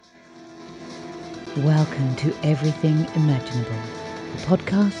Welcome to Everything Imaginable, a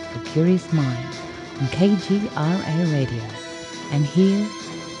podcast for curious minds on KGRA Radio. And here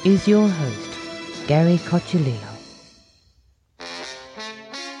is your host, Gary Cocciolillo.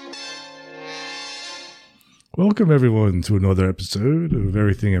 Welcome, everyone, to another episode of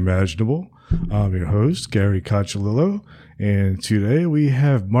Everything Imaginable. I'm your host, Gary Cocciolillo, and today we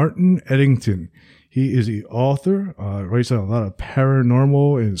have Martin Eddington. He is the author, writes on a lot of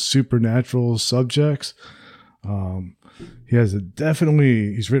paranormal and supernatural subjects.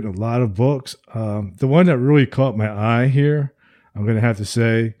 He's written a lot of books. The one that really caught my eye here, I'm going to have to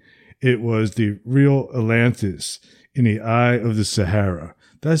say, it was The Real Atlantis in the Eye of the Sahara.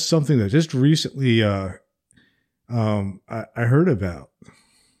 That's something that just recently I heard about.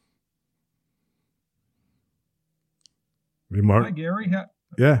 Hi, Gary.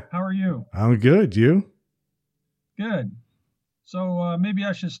 Yeah. How are you? I'm good. You? Good. So maybe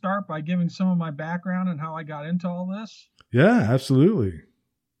I should start by giving some of my background and how I got into all this. Yeah, absolutely.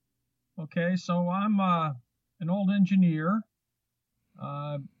 Okay, so I'm an old engineer.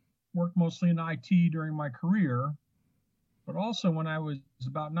 Worked mostly in IT during my career, but also when I was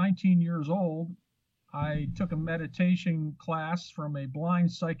about 19 years old, I took a meditation class from a blind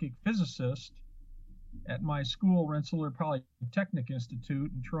psychic physicist at my school, Rensselaer Polytechnic Institute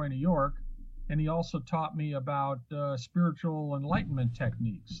in Troy, New York. And he also taught me about spiritual enlightenment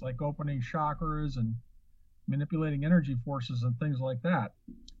techniques like opening chakras and manipulating energy forces and things like that.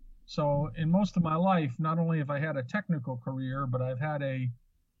 So in most of my life, not only have I had a technical career, but I've had a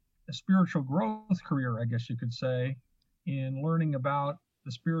spiritual growth career, I guess you could say, in learning about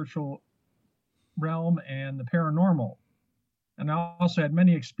the spiritual realm and the paranormal. And I also had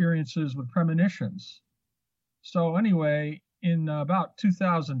many experiences with premonitions. So anyway, in about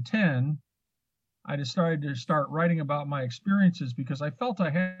 2010, I decided to start writing about my experiences because I felt I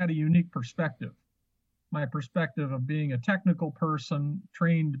had a unique perspective. My perspective of being a technical person,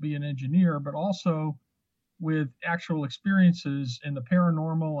 trained to be an engineer, but also with actual experiences in the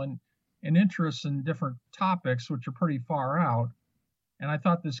paranormal and interests in different topics, which are pretty far out. And I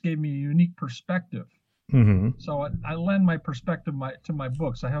thought this gave me a unique perspective. Mm-hmm. So I lend my perspective to my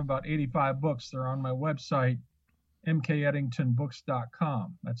books. I have about 85 books. They're on my website,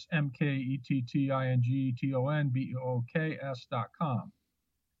 mkeddingtonbooks.com. That's mkeddingtonbooks.com.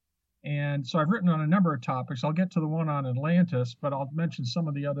 And so I've written on a number of topics. I'll get to the one on Atlantis, but I'll mention some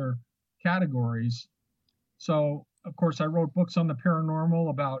of the other categories. So, of course, I wrote books on the paranormal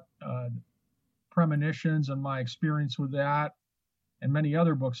about premonitions and my experience with that, and many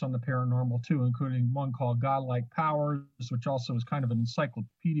other books on the paranormal too, including one called Godlike Powers, which also is kind of an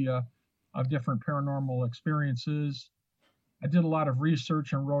encyclopedia of different paranormal experiences. I did a lot of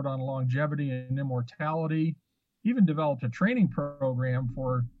research and wrote on longevity and immortality, even developed a training program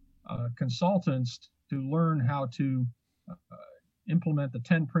for consultants to learn how to implement the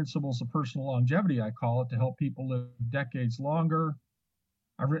 10 principles of personal longevity, I call it, to help people live decades longer.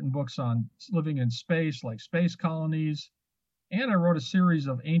 I've written books on living in space, like space colonies, and I wrote a series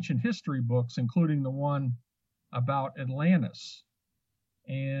of ancient history books, including the one about Atlantis.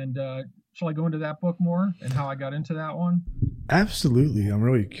 And shall I go into that book more and how I got into that one? Absolutely. I'm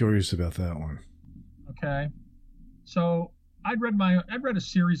really curious about that one. Okay. So I'd read a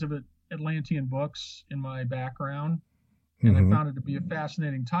series of Atlantean books in my background, and I found it to be a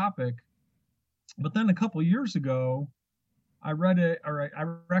fascinating topic. But then a couple of years ago, I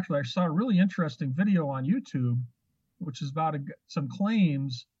saw a really interesting video on YouTube, which is about some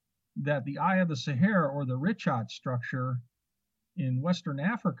claims that the Eye of the Sahara, or the Richat structure in Western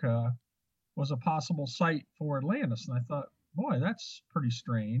Africa, was a possible site for Atlantis. And I thought, boy, that's pretty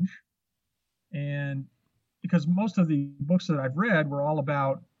strange. And because most of the books that I've read were all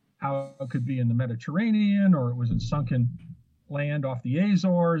about how it could be in the Mediterranean, or it was in sunken land off the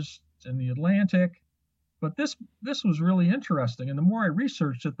Azores in the Atlantic. But this was really interesting. And the more I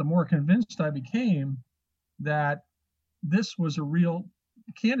researched it, the more convinced I became that this was a real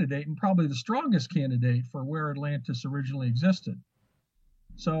candidate, and probably the strongest candidate, for where Atlantis originally existed.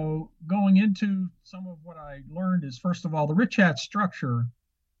 So going into some of what I learned is, first of all, the Richat structure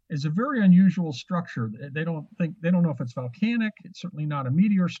is a very unusual structure. They don't know if it's volcanic. It's certainly not a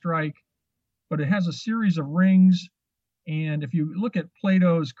meteor strike, but it has a series of rings. And if you look at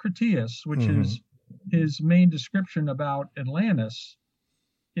Plato's Critias, which is his main description about Atlantis,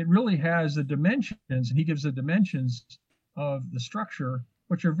 it really has the dimensions, and he gives the dimensions of the structure,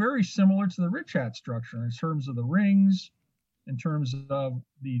 which are very similar to the Richat structure in terms of the rings, in terms of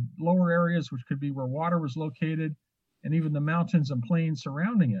the lower areas, which could be where water was located, and even the mountains and plains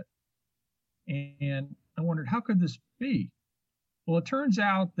surrounding it. And I wondered, how could this be? Well, it turns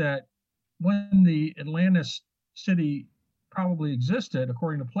out that when the Atlantis city probably existed,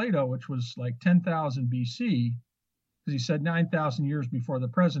 according to Plato, which was like 10,000 BC, because he said 9,000 years before the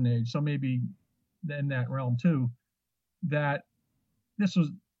present age, so maybe in that realm too, that this was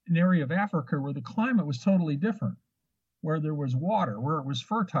an area of Africa where the climate was totally different, where there was water, where it was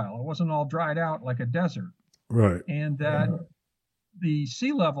fertile. It wasn't all dried out like a desert. Right. And that the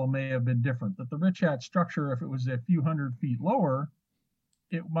sea level may have been different, that the Richat structure, if it was a few hundred feet lower,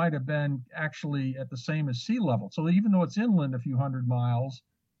 it might have been actually at the same as sea level. So even though it's inland a few hundred miles,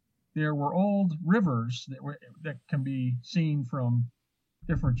 there were old rivers that can be seen from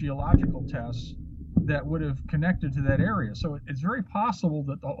different geological tests that would have connected to that area. So it's very possible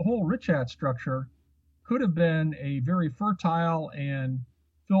that the whole Richat structure could have been a very fertile and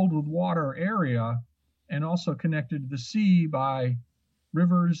filled with water area, and also connected to the sea by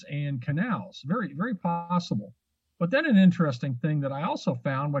rivers and canals. Very, very possible. But then an interesting thing that I also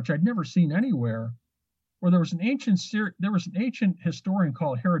found, which I'd never seen anywhere, where there was an ancient historian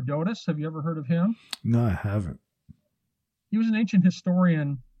called Herodotus. Have you ever heard of him? No, I haven't. He was an ancient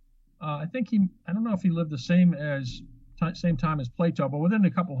historian. I don't know if he lived the same time as Plato, but within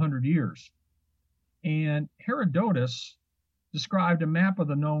a couple hundred years. And Herodotus described a map of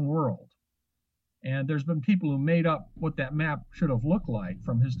the known world. And there's been people who made up what that map should have looked like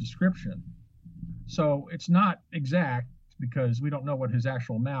from his description. So it's not exact because we don't know what his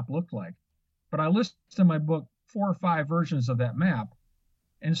actual map looked like. But I list in my book 4 or 5 versions of that map.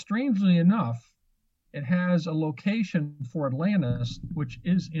 And strangely enough, it has a location for Atlantis, which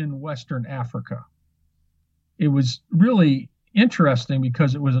is in Western Africa. It was really interesting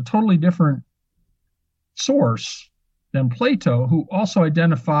because it was a totally different source than Plato, who also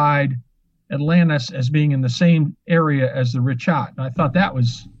identified Atlantis as being in the same area as the Richat. And I thought that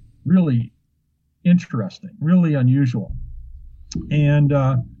was really interesting, really unusual. And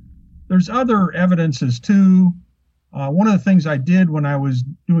there's other evidences too. One of the things I did when I was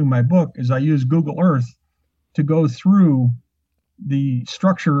doing my book is I used Google Earth to go through the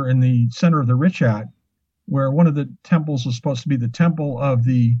structure in the center of the Richat, where one of the temples was supposed to be the temple of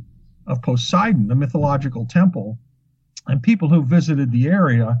Poseidon, the mythological temple. And people who visited the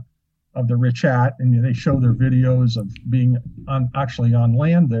area of the Richat, and they show their videos of being actually on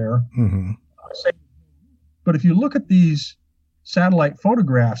land there. Mm-hmm. But if you look at these satellite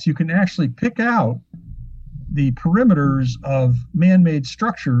photographs, you can actually pick out the perimeters of man-made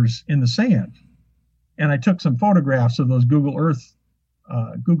structures in the sand. And I took some photographs of those Google Earth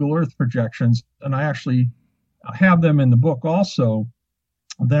projections, and I actually have them in the book also,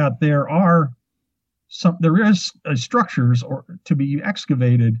 that there is structures to be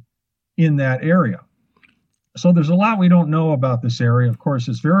excavated in that area. So there's a lot we don't know about this area. Of course,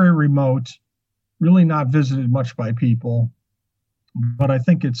 it's very remote, really not visited much by people, but I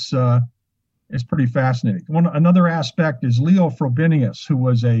think it's pretty fascinating. Another aspect is Leo Frobenius, who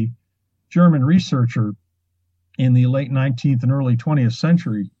was a German researcher in the late 19th and early 20th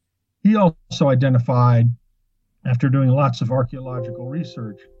century. He also identified, after doing lots of archaeological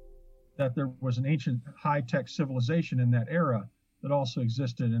research, that there was an ancient high-tech civilization in that era that also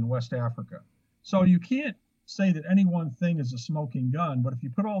existed in West Africa. So you can't say that any one thing is a smoking gun, but if you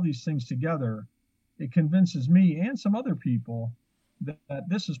put all these things together, it convinces me and some other people that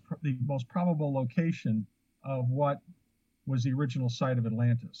this is the most probable location of what was the original site of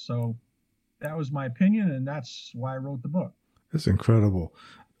Atlantis. So that was my opinion, and that's why I wrote the book. That's incredible.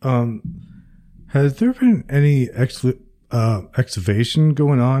 Has there been any excavation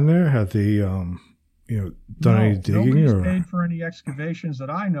going on there? Have they, done any digging? Nobody's paid for any excavations that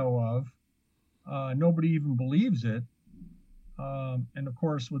I know of. Nobody even believes it. And of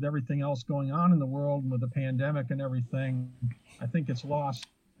course, with everything else going on in the world, with the pandemic and everything, I think it's lost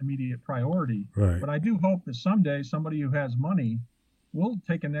immediate priority. Right. But I do hope that someday somebody who has money will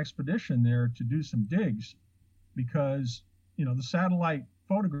take an expedition there to do some digs, because, the satellite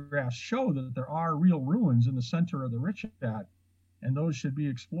photographs show that there are real ruins in the center of the Richat, and those should be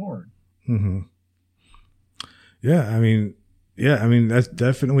explored. Mm-hmm. Yeah, that's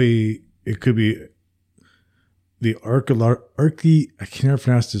definitely, it could be the I can't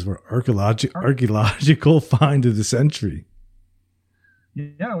pronounce this word, archaeological find of the century.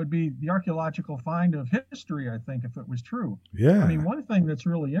 Yeah, it would be the archaeological find of history, I think, if it was true. Yeah. One thing that's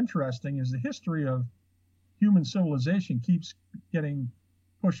really interesting is the history of human civilization keeps getting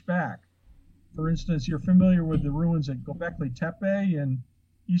pushed back. For instance, you're familiar with the ruins at Göbekli Tepe in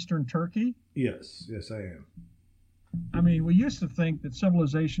eastern Turkey? Yes, I am. We used to think that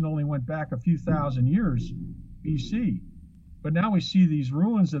civilization only went back a few thousand years BC, but now we see these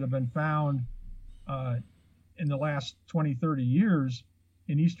ruins that have been found in the last 20, 30 years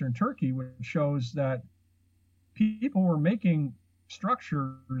in eastern Turkey, which shows that people were making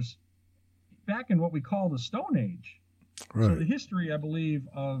structures back in what we call the Stone Age. Right. So the history, I believe,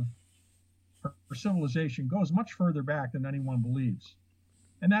 of our civilization goes much further back than anyone believes.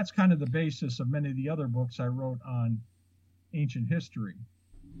 And that's kind of the basis of many of the other books I wrote on ancient history,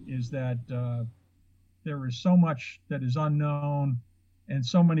 is that there is so much that is unknown and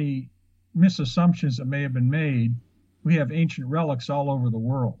so many misassumptions that may have been made. We have ancient relics all over the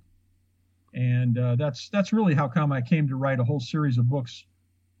world. And that's really how come I came to write a whole series of books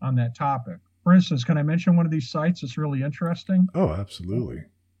on that topic. For instance, can I mention one of these sites that's really interesting? Oh, absolutely.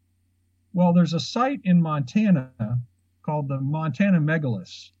 Well, there's a site in Montana called the Montana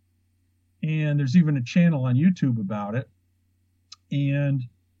Megaliths. And there's even a channel on YouTube about it. And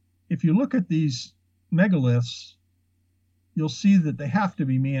if you look at these megaliths, you'll see that they have to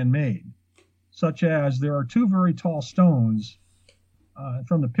be man-made, such as there are two very tall stones.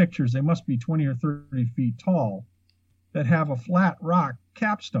 From the pictures, they must be 20 or 30 feet tall, that have a flat rock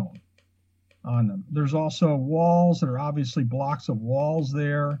capstone on them. There's also walls that are obviously blocks of walls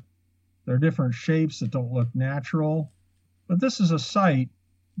there. There are different shapes that don't look natural. But this is a site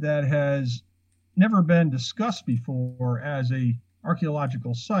that has never been discussed before as a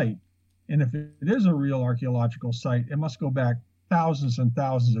archaeological site. And if it is a real archaeological site, it must go back thousands and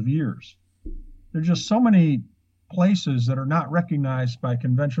thousands of years. There are just so many places that are not recognized by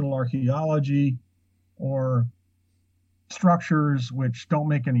conventional archaeology, or structures which don't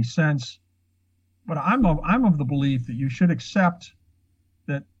make any sense. But I'm of the belief that you should accept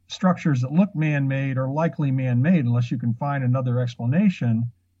that structures that look man-made are likely man-made unless you can find another explanation,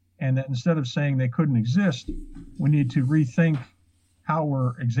 and that instead of saying they couldn't exist, we need to rethink how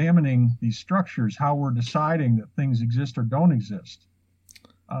we're examining these structures, how we're deciding that things exist or don't exist.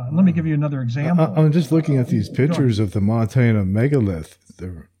 Let me give you another example. I'm just looking at these pictures of the Montana megalith.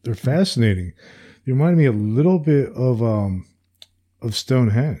 They're fascinating. They remind me a little bit of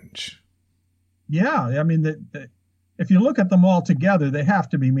Stonehenge. Yeah, I mean, if you look at them all together, they have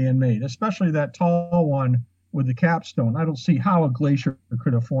to be man-made, especially that tall one with the capstone. I don't see how a glacier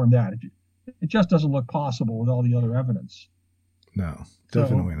could have formed that. It just doesn't look possible with all the other evidence. No,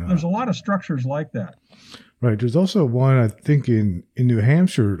 definitely not. There's a lot of structures like that. Right. There's also one, I think, in New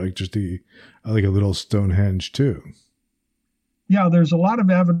Hampshire, like just like a little Stonehenge too. Yeah, there's a lot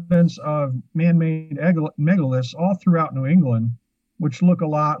of evidence of man-made megaliths all throughout New England, which look a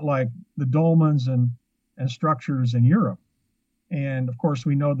lot like the dolmens and structures in Europe. And of course,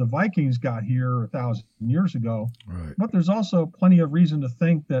 we know the Vikings got here 1,000 years ago. Right. But there's also plenty of reason to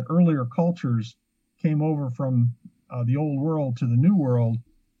think that earlier cultures came over from the old world to the new world,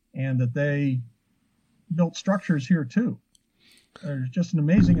 and that they built structures here too. There's just an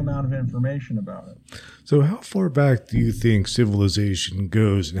amazing amount of information about it. So how far back do you think civilization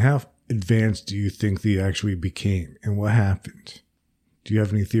goes, and how advanced do you think they actually became, and what happened? Do you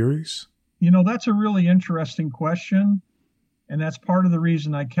have any theories? You know, that's a really interesting question. And that's part of the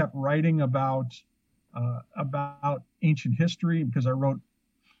reason I kept writing about ancient history, because I wrote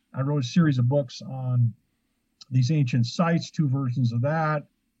a series of books on these ancient sites, 2 versions of that,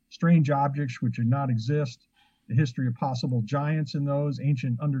 strange objects which did not exist, the history of possible giants in those,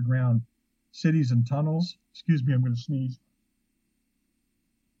 ancient underground cities and tunnels. Excuse me, I'm going to sneeze.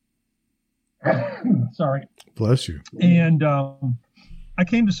 Sorry. Bless you. And I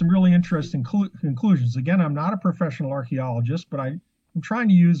came to some really interesting conclusions. Again, I'm not a professional archaeologist, but I'm trying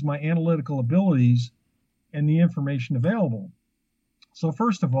to use my analytical abilities and the information available. So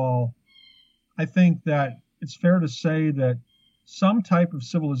first of all, I think that it's fair to say that some type of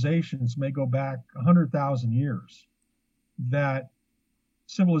civilizations may go back 100,000 years, that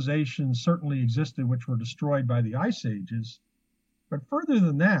civilizations certainly existed which were destroyed by the ice ages. But further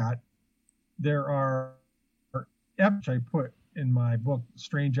than that, there are evidence I put in my book,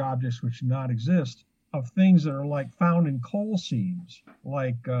 Strange Objects Which Do Not Exist, of things that are like found in coal seams,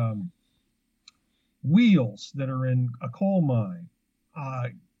 like wheels that are in a coal mine,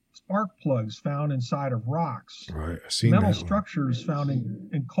 spark plugs found inside of rocks, right? I've seen metal that structures found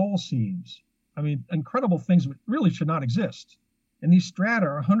in coal seams. I mean, incredible things that really should not exist. And these strata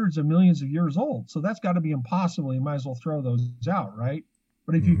are hundreds of millions of years old. So that's got to be impossible. You might as well throw those out, right?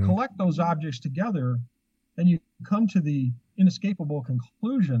 But if you collect those objects together, then you come to the inescapable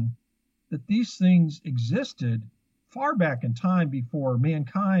conclusion that these things existed far back in time before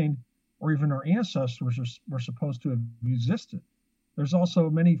mankind or even our ancestors were supposed to have existed. There's also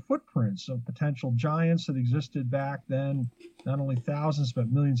many footprints of potential giants that existed back then, not only thousands,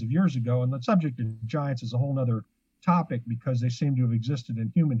 but millions of years ago. And the subject of giants is a whole other topic because they seem to have existed in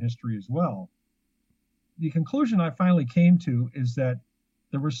human history as well. The conclusion I finally came to is that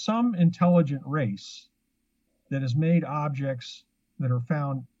there was some intelligent race that has made objects that are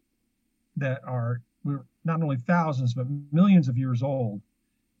found that are not only thousands, but millions of years old.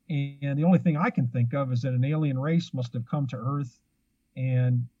 And the only thing I can think of is that an alien race must have come to Earth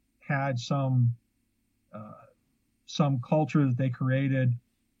and had some culture that they created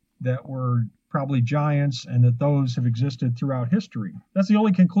that were probably giants, and that those have existed throughout history. That's the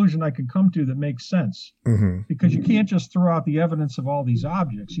only conclusion I can come to that makes sense. Mm-hmm. Because you can't just throw out the evidence of all these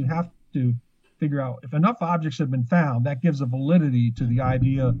objects. You have to figure out if enough objects have been found, that gives a validity to the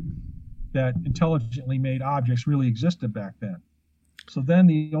idea that intelligently made objects really existed back then. So then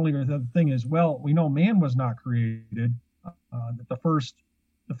the only other thing is, well, we know man was not created, that the first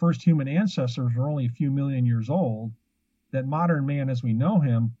human ancestors were only a few million years old, that modern man as we know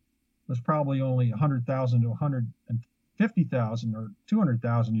him was probably only 100,000 to 150,000 or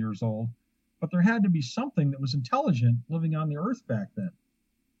 200,000 years old. But there had to be something that was intelligent living on the earth back then.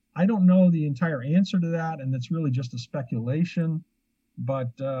 I don't know the entire answer to that, and it's really just a speculation.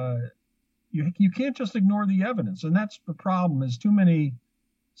 But you can't just ignore the evidence, and that's the problem. Is too many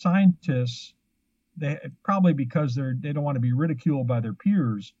scientists, they probably because they don't want to be ridiculed by their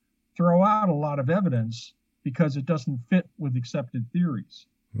peers, throw out a lot of evidence because it doesn't fit with accepted theories.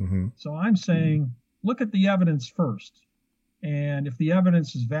 Mm-hmm. So I'm saying, look at the evidence first, and if the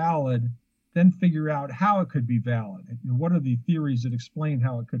evidence is valid, then figure out how it could be valid. And what are the theories that explain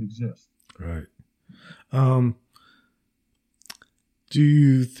how it could exist? Right. Do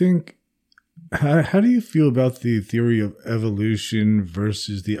you think? How do you feel about the theory of evolution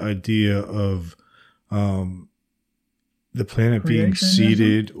versus the idea of the planet being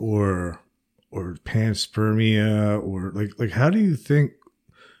seeded or panspermia, or like how do you think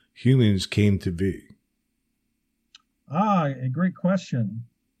humans came to be? A great question.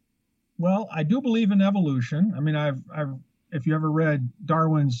 Well, I do believe in evolution. I mean, if you ever read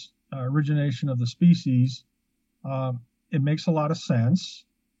Darwin's Origination of the Species, it makes a lot of sense.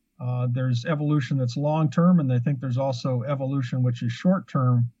 There's evolution that's long-term, and I think there's also evolution which is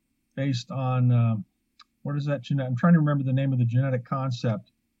short-term based on, what is that? I'm trying to remember the name of the genetic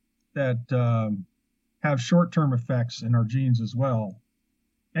concept that have short-term effects in our genes as well.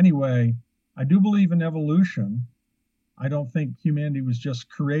 Anyway, I do believe in evolution. I don't think humanity was just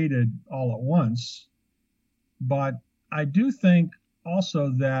created all at once, but I do think also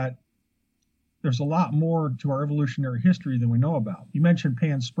that there's a lot more to our evolutionary history than we know about. You mentioned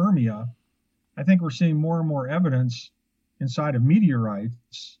panspermia. I think we're seeing more and more evidence inside of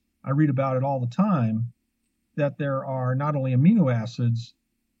meteorites. I read about it all the time, that there are not only amino acids,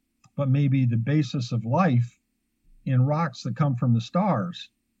 but maybe the basis of life in rocks that come from the stars.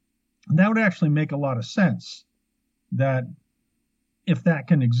 And that would actually make a lot of sense, that if that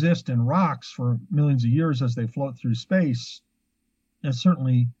can exist in rocks for millions of years as they float through space, and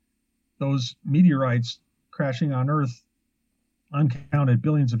certainly those meteorites crashing on Earth uncounted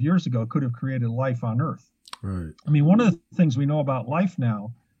billions of years ago could have created life on Earth. Right. I mean, one of the things we know about life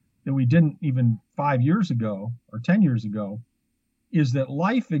now that we didn't even 5 years ago or 10 years ago is that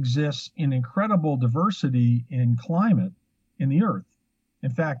life exists in incredible diversity in climate in the Earth.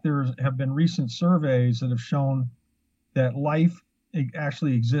 In fact, there have been recent surveys that have shown that life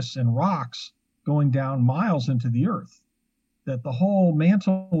actually exists in rocks going down miles into the Earth, that the whole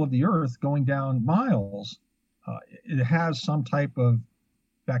mantle of the Earth going down miles, it has some type of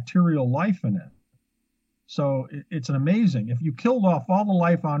bacterial life in it. So it's an amazing. If you killed off all the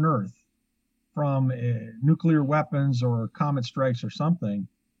life on Earth from nuclear weapons or comet strikes or something,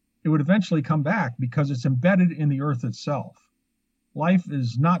 it would eventually come back because it's embedded in the Earth itself. Life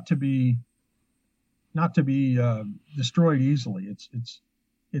is not to be destroyed easily.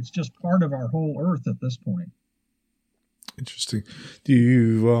 It's just part of our whole Earth at this point. Interesting. Do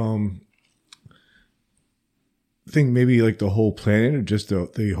you think maybe like the whole planet or just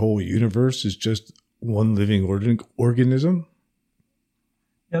the whole universe is just one living organism?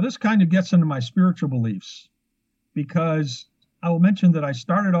 Yeah, this kind of gets into my spiritual beliefs, because I will mention that I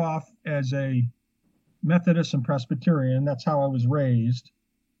started off as a Methodist and Presbyterian. That's how I was raised.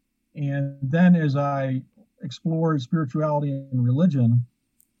 And then as I explored spirituality and religion,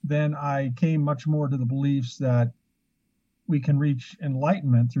 then I came much more to the beliefs that we can reach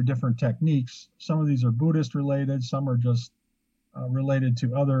enlightenment through different techniques. Some of these are Buddhist related, some are just related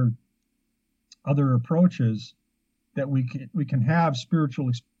to other approaches, that we can have spiritual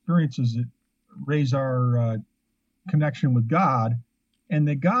experiences that raise our connection with God, and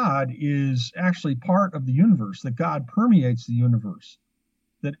that God is actually part of the universe, that God permeates the universe,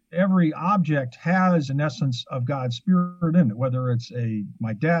 that every object has an essence of God's spirit in it, whether it's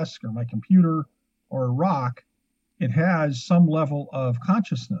my desk or my computer or a rock. it has some level of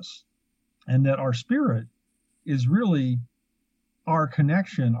consciousness, and that our spirit is really our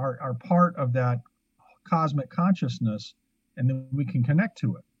connection, our part of that cosmic consciousness, and then we can connect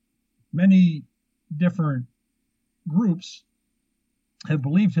to it. Many different groups have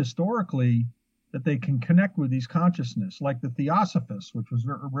believed historically that they can connect with these consciousness, like the Theosophists, which was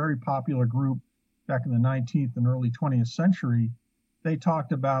a very popular group back in the 19th and early 20th century. They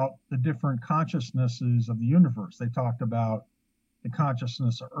talked about the different consciousnesses of the universe. They talked about the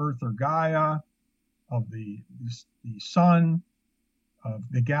consciousness of Earth or Gaia, of the sun, of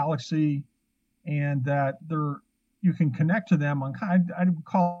the galaxy, and that you can connect to them on I would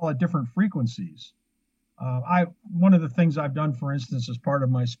call it different frequencies. One of the things I've done, for instance, as part of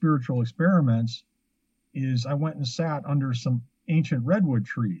my spiritual experiments, is I went and sat under some ancient redwood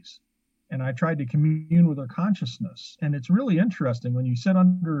trees, and I tried to commune with their consciousness. And it's really interesting when you sit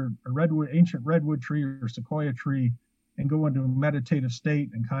under a ancient redwood tree or sequoia tree and go into a meditative state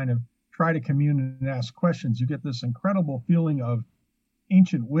and kind of try to commune and ask questions. You get this incredible feeling of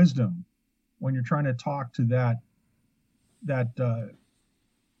ancient wisdom when you're trying to talk to that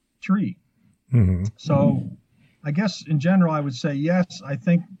tree. Mm-hmm. So I guess in general, I would say, yes, I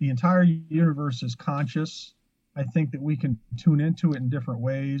think the entire universe is conscious. I think that we can tune into it in different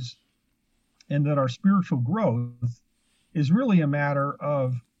ways, and that our spiritual growth is really a matter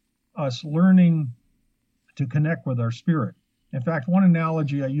of us learning to connect with our spirit. In fact, one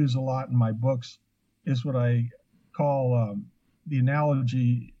analogy I use a lot in my books is what I call the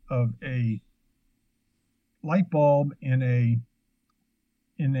analogy of a light bulb in a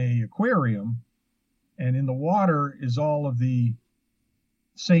aquarium, and in the water is all of the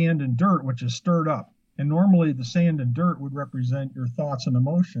sand and dirt, which is stirred up. And normally the sand and dirt would represent your thoughts and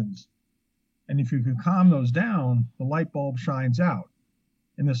emotions. And if you can calm those down, the light bulb shines out.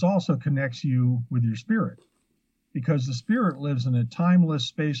 And this also connects you with your spirit, because the spirit lives in a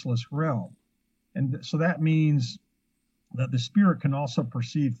timeless, spaceless realm. And so that means that the spirit can also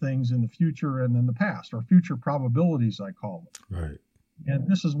perceive things in the future and in the past, or future probabilities, I call it. Right. And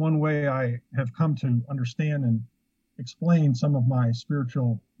this is one way I have come to understand and explain some of my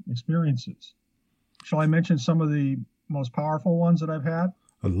spiritual experiences. Shall I mention some of the most powerful ones that I've had?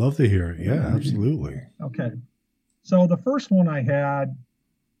 I'd love to hear it. Yeah, absolutely. Okay. So the first one I had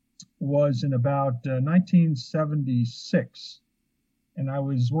was in about 1976. And I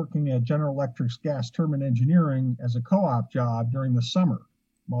was working at General Electric's gas turbine engineering as a co-op job during the summer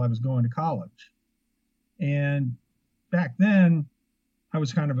while I was going to college. And back then, I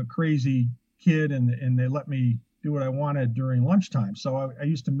was kind of a crazy kid, and they let me do what I wanted during lunchtime. So I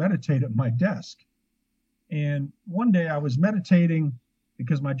used to meditate at my desk. And one day I was meditating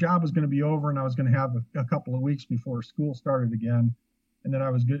because my job was going to be over, and I was going to have a couple of weeks before school started again. And then I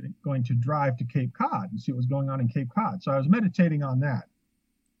was going to drive to Cape Cod and see what was going on in Cape Cod. So I was meditating on that.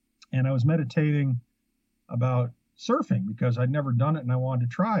 And I was meditating about surfing because I'd never done it and I wanted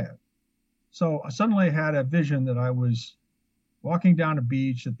to try it. So suddenly I had a vision that I was walking down a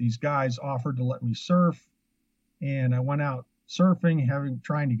beach, that these guys offered to let me surf. And I went out surfing,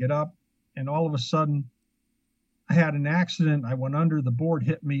 trying to get up. And all of a sudden, I had an accident. I went under, the board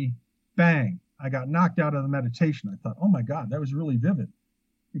hit me, bang. I got knocked out of the meditation. I thought, oh my God, that was really vivid,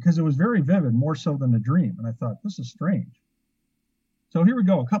 because it was very vivid, more so than a dream. And I thought, this is strange. So here we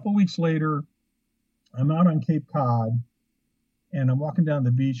go. A couple of weeks later, I'm out on Cape Cod, and I'm walking down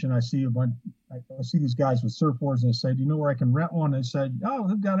the beach, and I see I see these guys with surfboards, and I said, do you know where I can rent one? And they said, oh,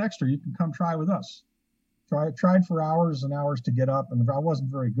 they've got extra. You can come try with us. I tried for hours and hours to get up, and I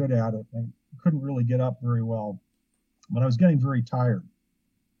wasn't very good at it. I couldn't really get up very well, but I was getting very tired.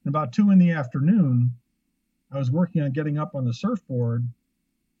 And about 2 p.m, I was working on getting up on the surfboard,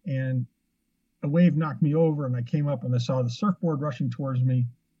 and a wave knocked me over, and I came up and I saw the surfboard rushing towards me.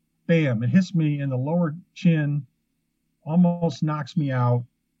 Bam, it hits me in the lower chin, almost knocks me out.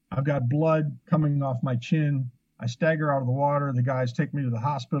 I've got blood coming off my chin. I stagger out of the water. The guys take me to the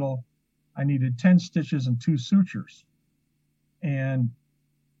hospital. I needed 10 stitches and 2 sutures. And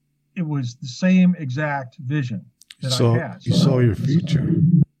it was the same exact vision that I had. You saw your future.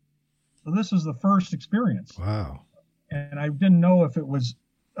 So this is the first experience. Wow. And I didn't know if it was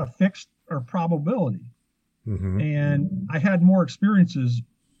a fixed or probability. Mm-hmm. And I had more experiences,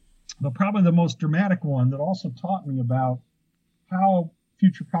 but probably the most dramatic one that also taught me about how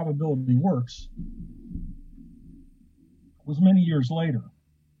future probability works was many years later,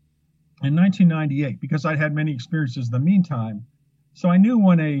 in 1998, because I'd had many experiences in the meantime. So I knew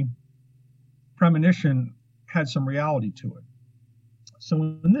when a premonition had some reality to it.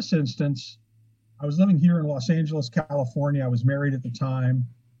 So in this instance, I was living here in Los Angeles, California. I was married at the time.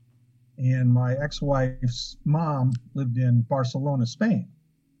 and my ex-wife's mom lived in Barcelona, Spain,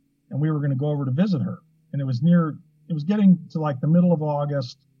 and we were going to go over to visit her. And it was getting to like the middle of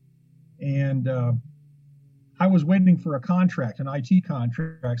August, and I was waiting for a contract, an IT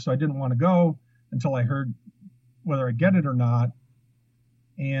contract, so I didn't want to go until I heard whether I'd get it or not.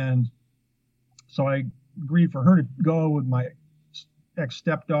 And so I agreed for her to go with my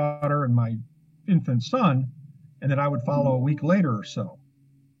ex-stepdaughter and my infant son, and that I would follow a week later or so.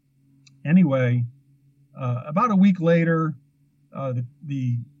 Anyway, about a week later,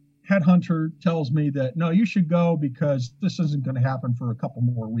 the headhunter tells me that, no, you should go because this isn't going to happen for a couple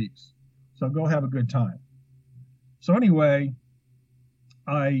more weeks. So go have a good time. So anyway,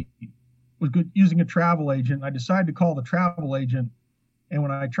 I was using a travel agent. I decided to call the travel agent. And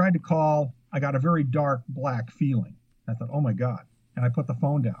when I tried to call, I got a very dark black feeling. I thought, oh my God. And I put the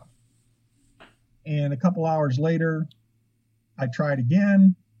phone down. And a couple hours later, I tried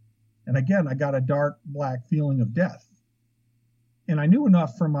again. And again, I got a dark black feeling of death. And I knew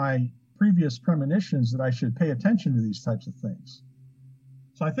enough from my previous premonitions that I should pay attention to these types of things.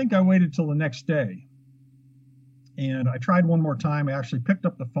 So I think I waited till the next day. And I tried one more time. I actually picked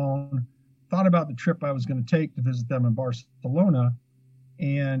up the phone, thought about the trip I was going to take to visit them in Barcelona.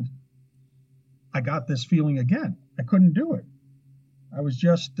 And I got this feeling again. I couldn't do it. I was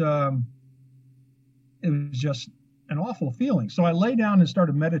just, it was just an awful feeling. So I lay down and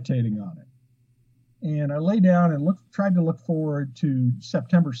started meditating on it. And I lay down and tried to look forward to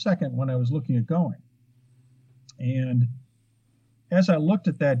September 2nd when I was looking at going. And as I looked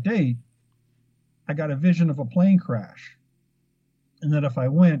at that date, I got a vision of a plane crash. And that if I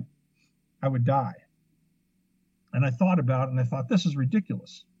went, I would die. And I thought about it and I thought, this is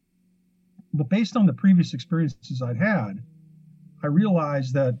ridiculous. But based on the previous experiences I'd had, I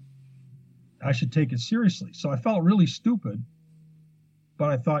realized that I should take it seriously. So I felt really stupid, but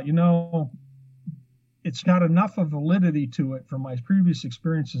I thought, it's got enough of validity to it from my previous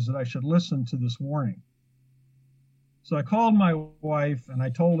experiences that I should listen to this warning. So I called my wife and I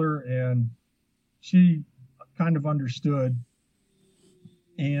told her, and she kind of understood.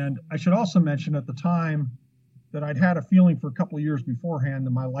 And I should also mention at the time that I'd had a feeling for a couple of years beforehand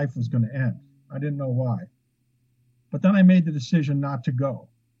that my life was going to end. I didn't know why. But then I made the decision not to go.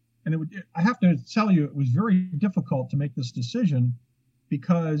 And I have to tell you, it was very difficult to make this decision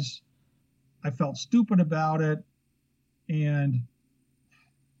because I felt stupid about it. And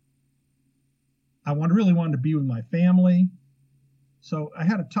I really wanted to be with my family. So I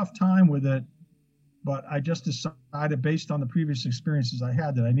had a tough time with it, but I just decided based on the previous experiences I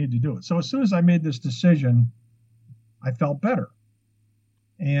had that I needed to do it. So as soon as I made this decision, I felt better.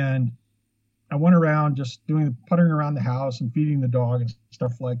 And I went around just puttering around the house and feeding the dog and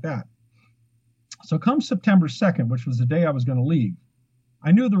stuff like that. So come September 2nd, which was the day I was going to leave,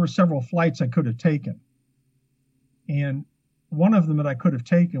 I knew there were several flights I could have taken. And one of them that I could have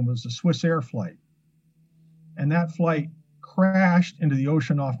taken was a Swiss Air flight. And that flight crashed into the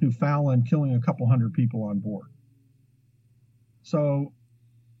ocean off Newfoundland, killing a couple hundred people on board. So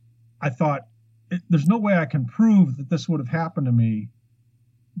I thought, there's no way I can prove that this would have happened to me,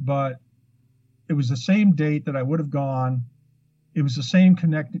 but it was the same date that I would have gone. It was the same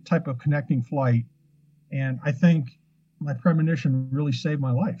type of connecting flight. And I think my premonition really saved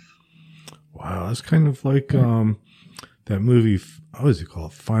my life. Wow. That's kind of like that movie, what is it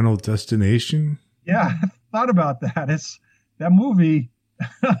called? Final Destination? Yeah, I thought about that. It's that movie.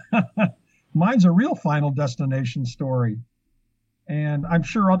 Mine's a real Final Destination story. And I'm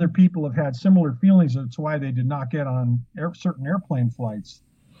sure other people have had similar feelings. That's why they did not get on certain airplane flights.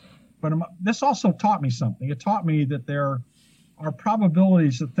 But this also taught me something. It taught me that there are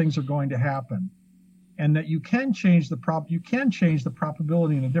probabilities that things are going to happen, and that you can change the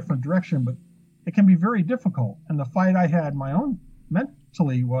probability in a different direction, but it can be very difficult. And the fight I had my own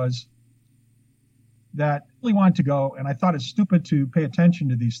mentally was that I really wanted to go, and I thought it's stupid to pay attention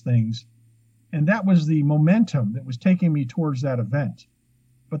to these things. And that was the momentum that was taking me towards that event.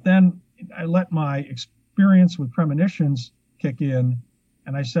 But then I let my experience with premonitions kick in,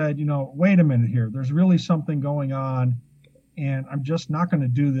 and I said, wait a minute here. There's really something going on, and I'm just not going to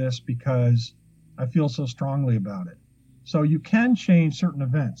do this because I feel so strongly about it. So you can change certain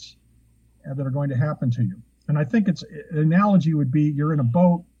events that are going to happen to you. And I think an analogy would be you're in a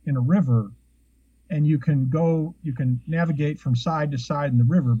boat in a river, and you can navigate from side to side in the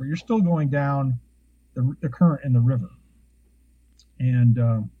river, but you're still going down the current in the river.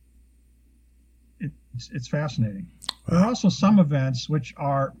 And it's fascinating. There are also some events which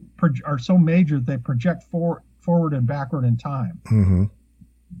are so major that they project forward and backward in time. Mm-hmm.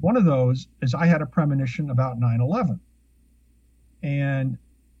 One of those is I had a premonition about 9/11. And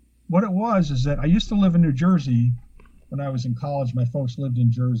what it was is that I used to live in New Jersey when I was in college. My folks lived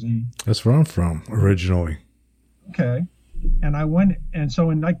in Jersey. That's where I'm from originally. Okay. And I went, and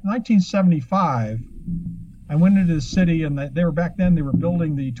so in like 1975, I went into the city, and they were back then, they were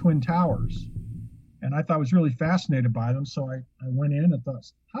building the Twin Towers. And I thought I was really fascinated by them. So I went in and thought,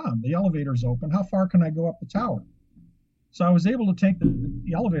 the elevator's open. How far can I go up the tower? So I was able to take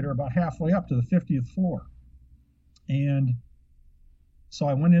the elevator about halfway up to the 50th floor. And so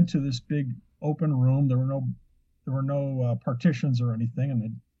I went into this big open room. There were no partitions or anything. And I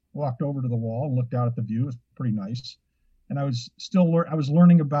walked over to the wall and looked out at the view. It was pretty nice. And I was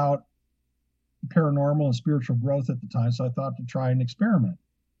learning about paranormal and spiritual growth at the time. So I thought to try an experiment.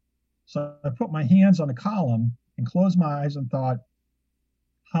 So I put my hands on a column and closed my eyes and thought,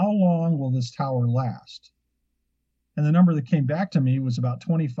 how long will this tower last? And the number that came back to me was about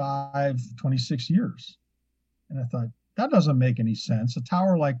 25, 26 years. And I thought, that doesn't make any sense. A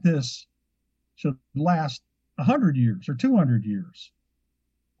tower like this should last 100 years or 200 years.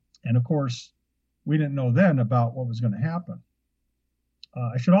 And of course, we didn't know then about what was going to happen.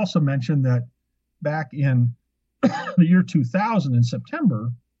 I should also mention that back in the year 2000 in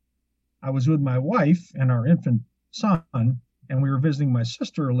September, I was with my wife and our infant son, and we were visiting my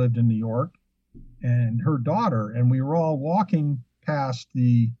sister who lived in New York and her daughter, and we were all walking past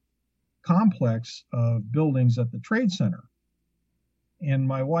the complex of buildings at the Trade Center. And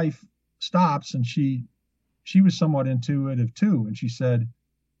my wife stops, and she was somewhat intuitive too, and she said,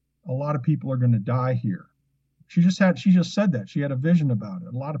 a lot of people are going to die here. She just said that. She had a vision about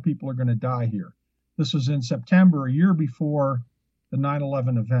it. A lot of people are going to die here. This was in September, a year before the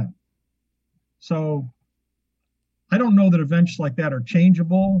 9/11 event. So I don't know that events like that are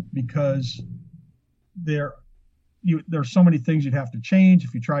changeable, because there's so many things you'd have to change.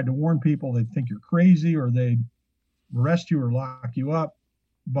 If you tried to warn people, they'd think you're crazy, or they'd arrest you or lock you up.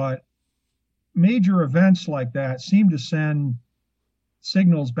 But major events like that seem to send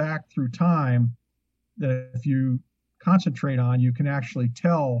signals back through time that if you concentrate on, you can actually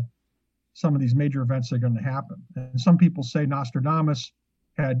tell some of these major events that are going to happen. And some people say Nostradamus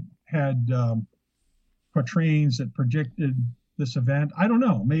had quatrains that predicted this event. I don't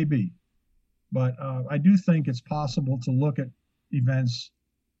know, maybe. But I do think it's possible to look at events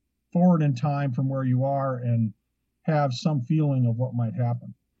forward in time from where you are and have some feeling of what might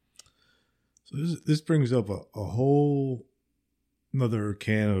happen. So this brings up a whole another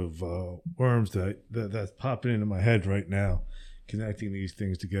can of worms that's popping into my head right now, connecting these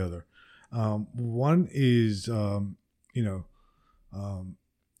things together. One is,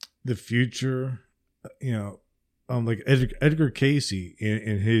 the future, like Edgar Casey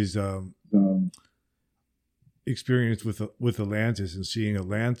in his experience with Atlantis and seeing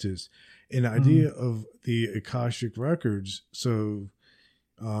Atlantis, an idea of the Akashic records. So,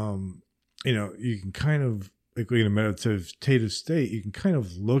 you can kind of, like in a meditative state, you can kind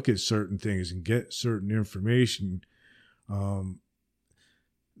of look at certain things and get certain information.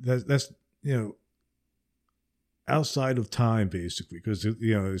 That's outside of time, basically, because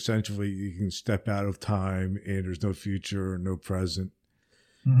essentially you can step out of time and there's no future or no present.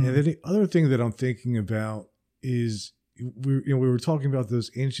 Mm-hmm. And then the other thing that I'm thinking about is we were talking about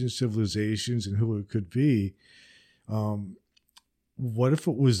those ancient civilizations and who it could be. What if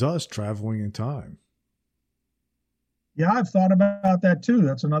it was us traveling in time? Yeah, I've thought about that too.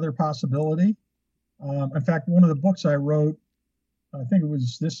 That's another possibility. In fact, one of the books I wrote, I think it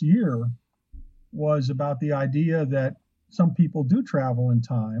was this year, was about the idea that some people do travel in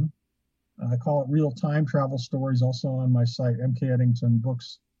time. I call it real time travel stories, also on my site,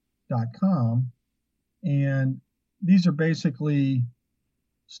 mkeddingtonbooks.com. And these are basically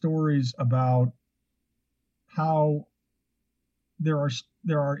stories about how there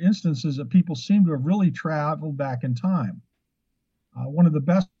are instances that people seem to have really traveled back in time. One of the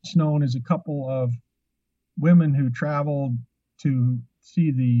best known is a couple of women who traveled to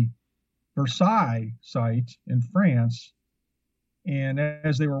see the Versailles site in France. And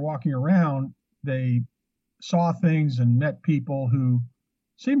as they were walking around, they saw things and met people who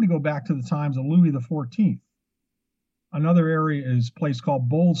seemed to go back to the times of Louis XIV. Another area is a place called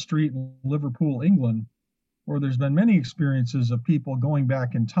Bold Street in Liverpool, England, where there's been many experiences of people going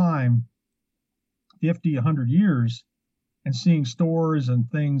back in time 50, 100 years and seeing stores and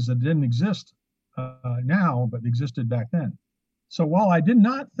things that didn't exist now, but existed back then. So while I did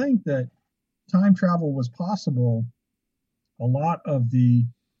not think that time travel was possible, a lot of the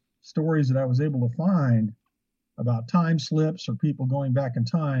stories that I was able to find about time slips or people going back in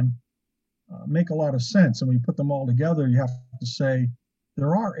time make a lot of sense. And when you put them all together, you have to say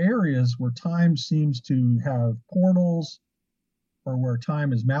there are areas where time seems to have portals or where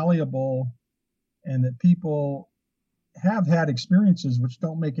time is malleable, and that people have had experiences which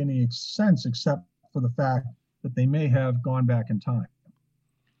don't make any sense except for the fact that they may have gone back in time.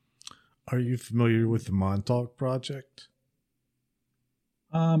 Are you familiar with the Montauk Project?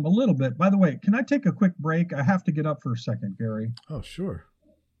 A little bit. By the way, can I take a quick break? I have to get up for a second, Gary. Oh, sure.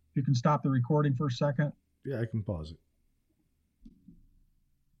 You can stop the recording for a second. Yeah, I can pause it.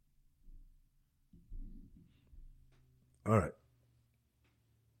 All right.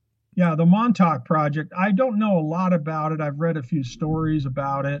 Yeah, the Montauk Project. I don't know a lot about it. I've read a few stories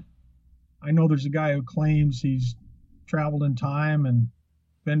about it. I know there's a guy who claims he's traveled in time and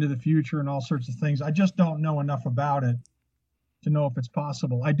been to the future and all sorts of things. I just don't know enough about it to know if it's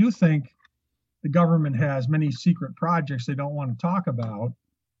possible. I do think the government has many secret projects they don't want to talk about.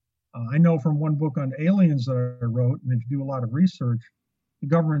 I know from one book on aliens that I wrote, and if you do a lot of research, the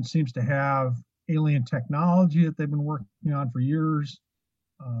government seems to have alien technology that they've been working on for years,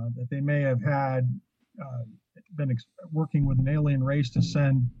 that they may have had been working with an alien race to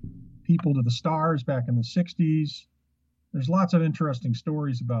send people to the stars back in the 60s. There's lots of interesting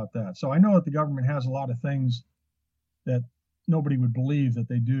stories about that. So I know that the government has a lot of things that nobody would believe that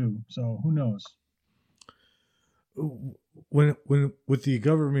they do. So who knows? When with the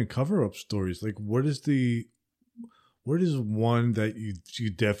government cover-up stories, like what is one that you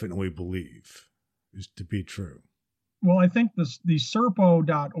definitely believe is to be true? Well, I think the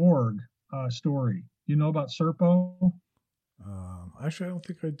Serpo.org story. You know about Serpo? Actually, I don't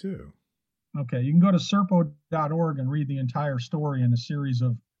think I do. Okay, you can go to Serpo.org and read the entire story in a series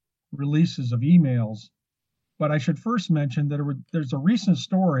of releases of emails. But I should first mention that there's a recent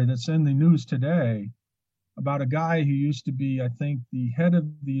story that's in the news today about a guy who used to be, I think, the head of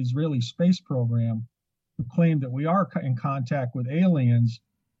the Israeli space program, who claimed that we are in contact with aliens,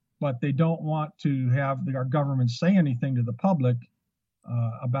 but they don't want to have our government say anything to the public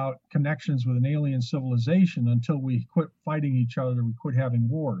about connections with an alien civilization until we quit fighting each other, we quit having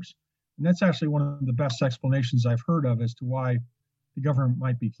wars. And that's actually one of the best explanations I've heard of as to why the government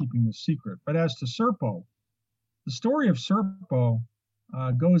might be keeping this secret. But as to Serpo, the story of Serpo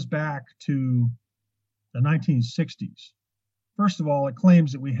goes back to the 1960s. First of all, it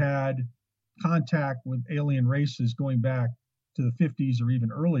claims that we had contact with alien races going back to the 50s or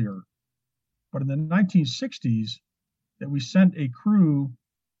even earlier. But in the 1960s, that we sent a crew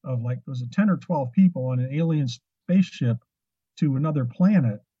of 10 or 12 people on an alien spaceship to another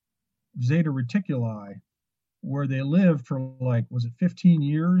planet, Zeta Reticuli, where they lived for 15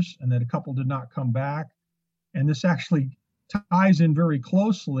 years, and that a couple did not come back. And this actually ties in very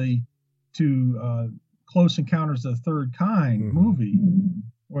closely to Close Encounters of the Third Kind movie,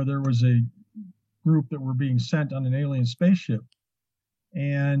 where there was a group that were being sent on an alien spaceship.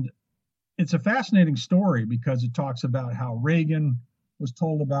 And it's a fascinating story because it talks about how Reagan was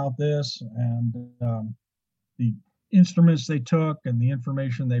told about this and the instruments they took and the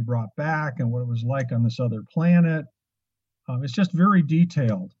information they brought back and what it was like on this other planet. It's just very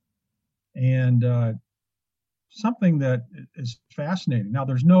detailed and something that is fascinating. Now,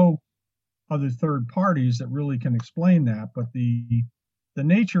 there's no other third parties that really can explain that, but the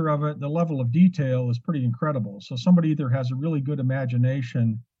nature of it, the level of detail is pretty incredible. So somebody either has a really good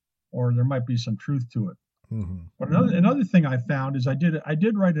imagination or there might be some truth to it. Mm-hmm. But another thing I found is I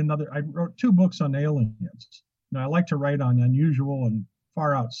wrote 2 books on aliens. Now, I like to write on unusual and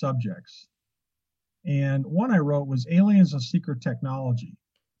far out subjects. And one I wrote was Aliens and Secret Technology.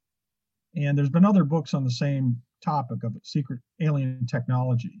 And there's been other books on the same topic of secret alien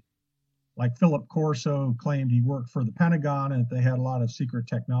technology. Like Philip Corso claimed he worked for the Pentagon and that they had a lot of secret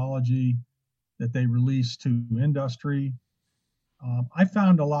technology that they released to industry. I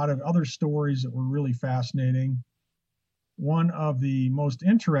found a lot of other stories that were really fascinating. One of the most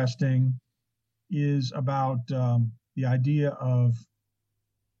interesting is about the idea of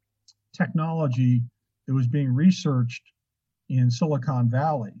technology that was being researched in Silicon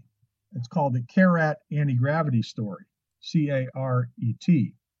Valley. It's called the CARET anti-gravity story,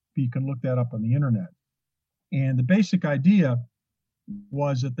 C-A-R-E-T. You can look that up on the internet. And the basic idea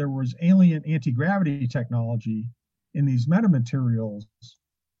was that there was alien anti-gravity technology in these metamaterials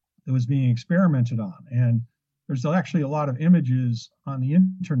that was being experimented on. And there's actually a lot of images on the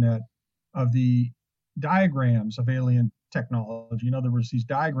internet of the diagrams of alien technology. In other words, these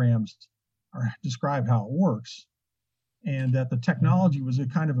diagrams describe how it works, and that the technology was a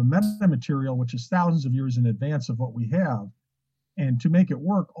kind of a metamaterial which is thousands of years in advance of what we have. And to make it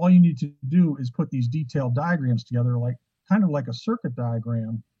work, all you need to do is put these detailed diagrams together, kind of like a circuit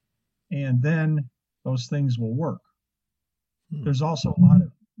diagram, and then those things will work. There's also a lot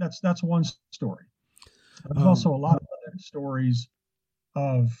of that's one story. There's also a lot of other stories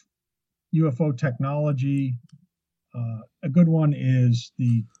of UFO technology. A good one is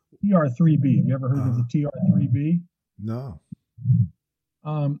the TR-3B. Have you ever heard of the TR-3B? No.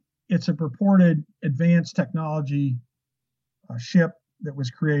 It's a purported advanced technology ship that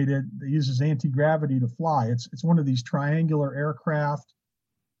was created that uses anti-gravity to fly. It's one of these triangular aircraft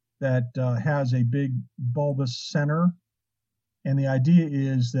that has a big bulbous center. And the idea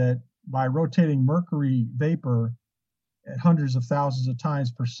is that by rotating mercury vapor at hundreds of thousands of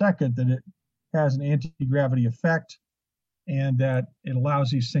times per second, that it has an anti-gravity effect, and that it allows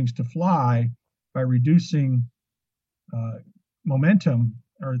these things to fly by reducing momentum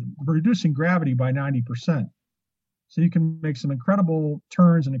or reducing gravity by 90%. So you can make some incredible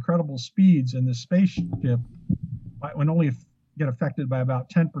turns and incredible speeds in this spaceship when only get affected by about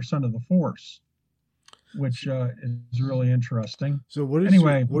 10% of the force, which is really interesting. So what is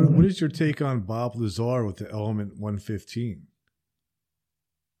what is your take on Bob Lazar with the Element 115?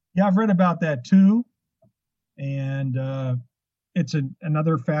 Yeah, I've read about that too. And it's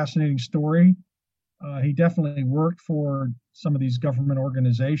another fascinating story. He definitely worked for some of these government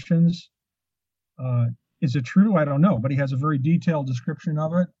organizations. Is it true? I don't know, but he has a very detailed description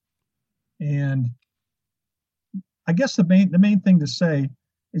of it. And I guess the main thing to say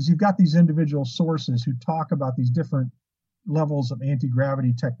is you've got these individual sources who talk about these different levels of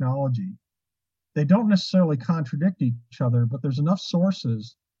anti-gravity technology. They don't necessarily contradict each other, but there's enough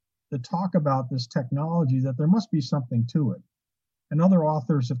sources that talk about this technology that there must be something to it. And other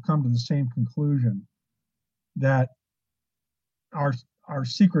authors have come to the same conclusion, that our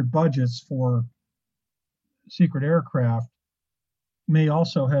secret budgets for secret aircraft may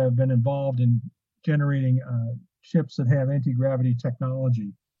also have been involved in generating ships that have anti-gravity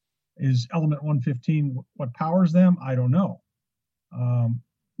technology. Is Element 115 what powers them? I don't know.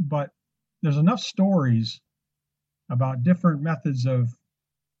 But there's enough stories about different methods of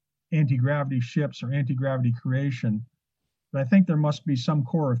anti-gravity ships or anti-gravity creation, but I think there must be some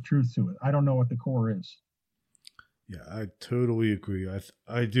core of truth to it. I don't know what the core is. Yeah, I totally agree.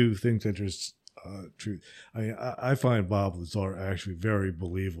 I do think that there's truth. I find Bob Lazar actually very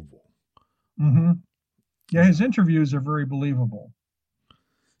believable. Mm-hmm. Yeah, his interviews are very believable.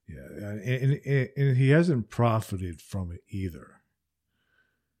 Yeah, and he hasn't profited from it either.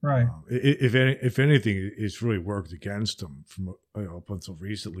 Right. If anything, it's really worked against him from up until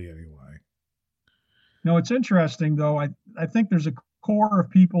recently, anyway. No, it's interesting though. I think there's a core of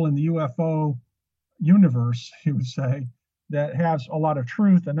people in the UFO universe, you would say, that has a lot of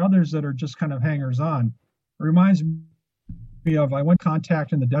truth, and others that are just kind of hangers on. It reminds me of I went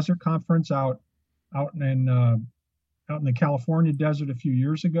Contact in the Desert Conference out in the California desert a few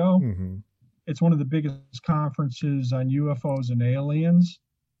years ago. Mm-hmm. It's one of the biggest conferences on UFOs and aliens.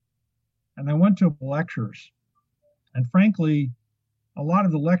 And I went to lectures, and frankly, a lot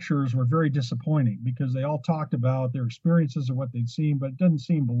of the lectures were very disappointing because they all talked about their experiences or what they'd seen, but it didn't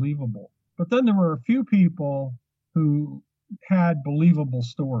seem believable. But then there were a few people who had believable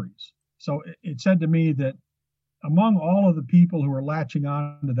stories. So it said to me that among all of the people who are latching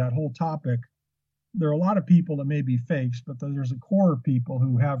on to that whole topic, there are a lot of people that may be fakes, but there's a core of people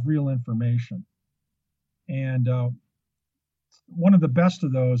who have real information. And one of the best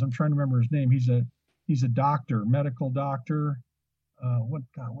of those, I'm trying to remember his name. He's a doctor, medical doctor. What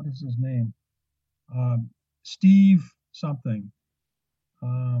is his name? Steve something.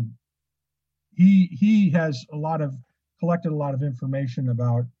 He has collected a lot of information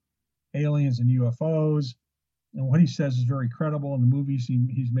about aliens and UFOs, and what he says is very credible, and the movies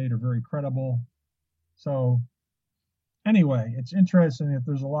he's made are very credible. So anyway, it's interesting that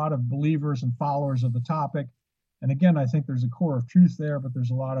there's a lot of believers and followers of the topic. And again, I think there's a core of truth there, but there's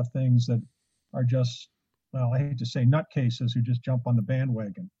a lot of things that are just, well, I hate to say nutcases who just jump on the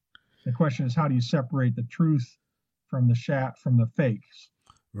bandwagon. The question is, how do you separate the truth from the fakes?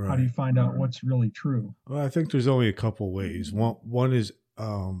 Right. How do you find out what's really true? Well, I think there's only a couple ways. One is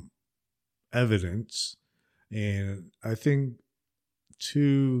evidence, and I think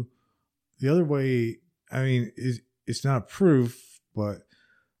two, the other way, I mean, it's not proof, but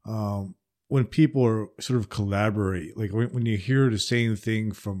when people are sort of collaborate, like when you hear the same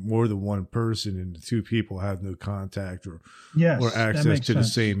thing from more than one person and the two people have no contact or access to the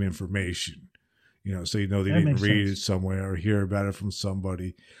same information, so they didn't read it somewhere or hear about it from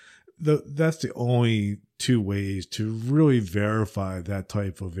somebody. That's the only two ways to really verify that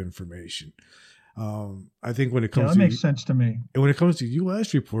type of information. I think when it comes that makes sense to me. And when it comes to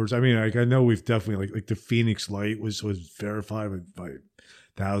U.S. reports, I mean, I know we've definitely like the Phoenix Light was verified by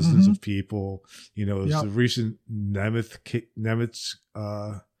thousands of people. The recent Nemitz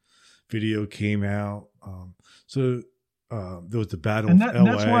video came out. So there was the Battle And of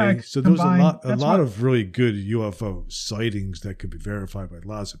that's why I LA. So there was combined- a that's lot why- of really good UFO sightings that could be verified by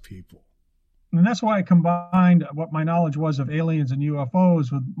lots of people. And that's why I combined what my knowledge was of aliens and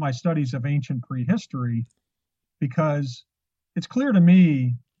UFOs with my studies of ancient prehistory, because it's clear to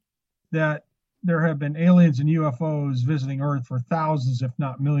me that there have been aliens and UFOs visiting Earth for thousands, if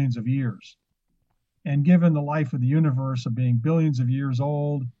not millions of years. And given the life of the universe of being billions of years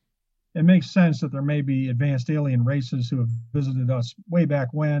old, it makes sense that there may be advanced alien races who have visited us way back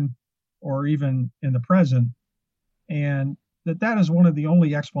when, or even in the present. And that is one of the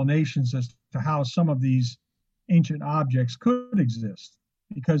only explanations as to how some of these ancient objects could exist,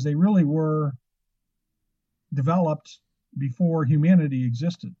 because they really were developed before humanity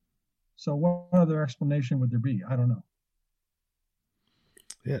existed. So what other explanation would there be? I don't know.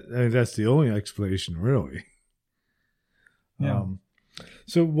 Yeah, I mean, that's the only explanation, really. Yeah.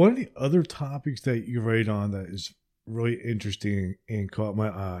 So one of the other topics that you write on that is really interesting and caught my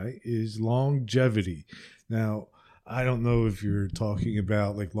eye is longevity. Now, I don't know if you're talking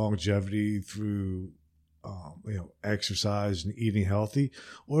about like longevity through, exercise and eating healthy,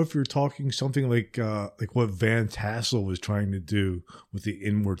 or if you're talking something like what Van Tassel was trying to do with the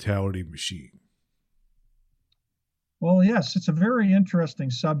immortality machine. Well, yes, it's a very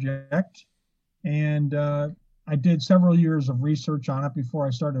interesting subject. And I did several years of research on it before I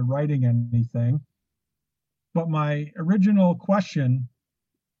started writing anything. But my original question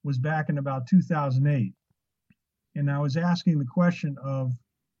was back in about 2008. And I was asking the question of,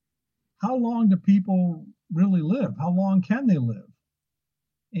 how long do people really live? How long can they live?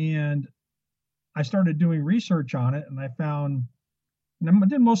 And I started doing research on it, and I found, and I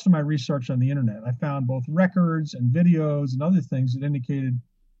did most of my research on the internet. I found both records and videos and other things that indicated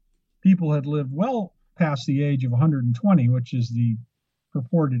people had lived well past the age of 120, which is the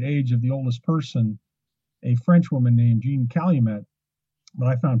purported age of the oldest person, a French woman named Jean Calumet. But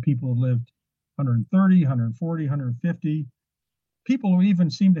I found people who lived 130, 140, 150. People who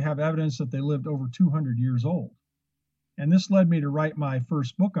even seemed to have evidence that they lived over 200 years old. And this led me to write my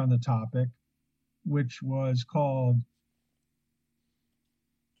first book on the topic, which was called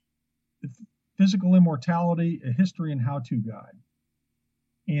Physical Immortality, A History and How-To Guide.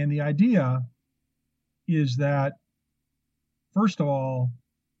 And the idea is that, first of all,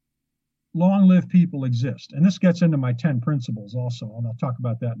 long-lived people exist. And this gets into my 10 principles also, and I'll talk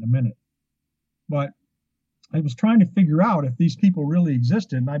about that in a minute. But I was trying to figure out if these people really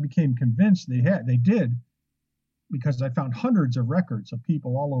existed, and I became convinced they did, because I found hundreds of records of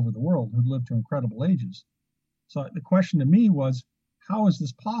people all over the world who'd lived to incredible ages. So the question to me was, how is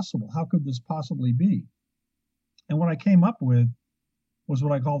this possible? How could this possibly be? And what I came up with was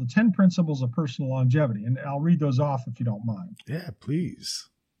what I call the 10 principles of personal longevity. And I'll read those off if you don't mind. Yeah, please.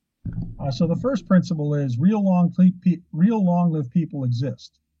 So the first principle is real long-lived people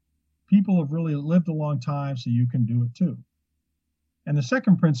exist. People have really lived a long time, so you can do it too. And the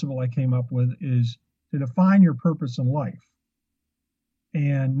second principle I came up with is to define your purpose in life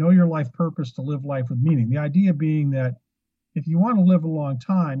and know your life purpose to live life with meaning. The idea being that if you want to live a long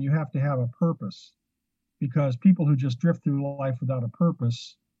time, you have to have a purpose, because people who just drift through life without a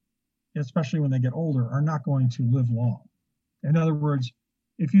purpose, especially when they get older, are not going to live long. In other words,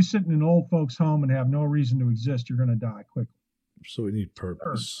 if you sit in an old folks' home and have no reason to exist, you're going to die quickly. So we need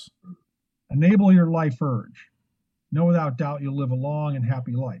purpose. Enable your life urge. Know without doubt you'll live a long and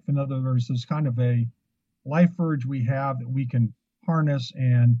happy life. In other words, there's kind of a life urge we have that we can harness,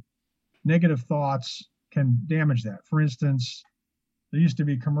 and negative thoughts can damage that. For instance, there used to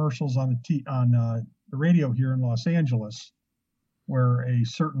be commercials on the radio here in Los Angeles where a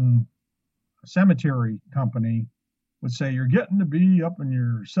certain cemetery company would say, you're getting to be up in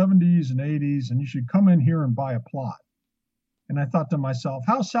your 70s and 80s, and you should come in here and buy a plot. And I thought to myself,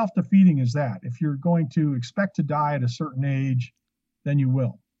 how self-defeating is that? If you're going to expect to die at a certain age, then you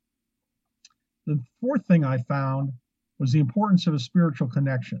will. The fourth thing I found was the importance of a spiritual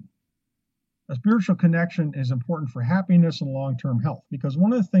connection. A spiritual connection is important for happiness and long-term health, because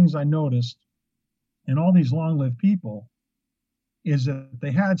one of the things I noticed in all these long-lived people is that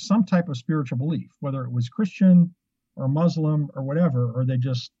they had some type of spiritual belief, whether it was Christian or Muslim or whatever, or they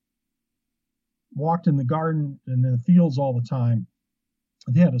just walked in the garden and in the fields all the time.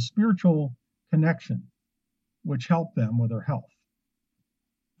 They had a spiritual connection which helped them with their health.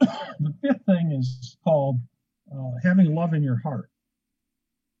 The fifth thing is called having love in your heart.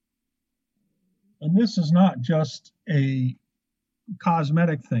 And this is not just a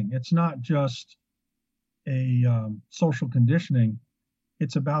cosmetic thing. It's not just a social conditioning.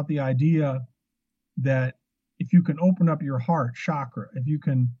 It's about the idea that if you can open up your heart chakra, if you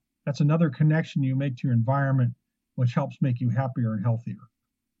can, that's another connection you make to your environment. which helps make you happier and healthier.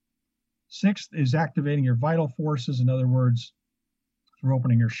 Sixth is activating your vital forces. In other words, through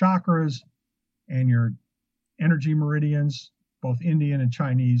opening your chakras and your energy meridians, both Indian and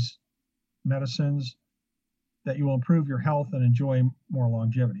Chinese medicines, that you will improve your health and enjoy more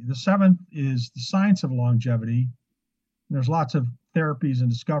longevity. The seventh is the science of longevity. There's lots of therapies and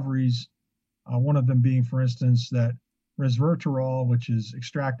discoveries. One of them being, for instance, that resveratrol, which is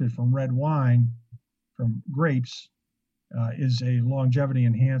extracted from red wine, from grapes, is a longevity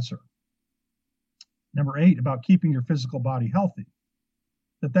enhancer. Number 8, about keeping your physical body healthy.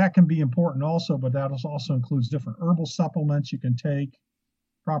 That can be important also, but that also includes different herbal supplements you can take,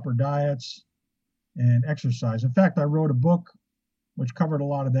 proper diets, and exercise. In fact, I wrote a book which covered a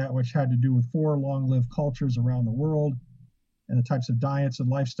lot of that, which had to do with 4 long-lived cultures around the world and the types of diets and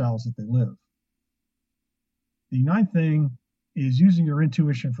lifestyles that they live. The 9th thing is using your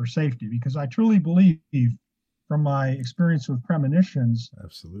intuition for safety, because I truly believe, from my experience with premonitions,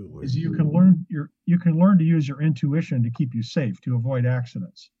 absolutely, is you can learn to use your intuition to keep you safe, to avoid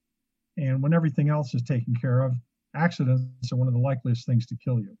accidents. And when everything else is taken care of, accidents are one of the likeliest things to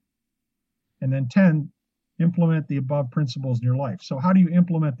kill you. And then 10, implement the above principles in your life. So how do you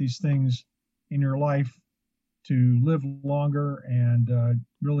implement these things in your life to live longer and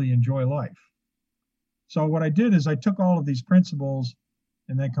really enjoy life? So what I did is I took all of these principles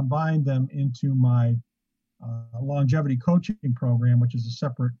and then combined them into my longevity coaching program, which is a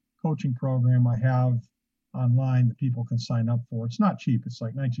separate coaching program I have online that people can sign up for. It's not cheap. It's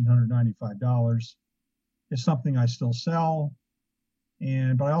like $1,995. It's something I still sell.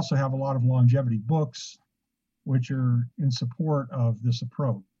 But I also have a lot of longevity books, which are in support of this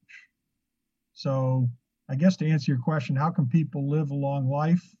approach. So I guess to answer your question, how can people live a long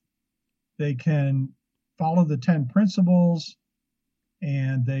life? They can follow the 10 principles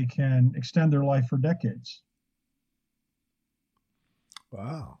and they can extend their life for decades.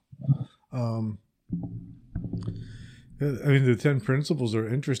 Wow. I mean, the 10 principles are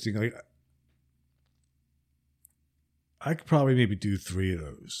interesting. Like, I could probably maybe do 3 of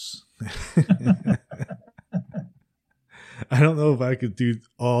those. I don't know if I could do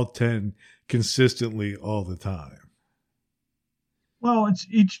all 10 consistently all the time. Well, it's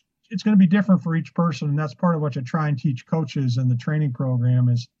going to be different for each person. And that's part of what I try and teach coaches in the training program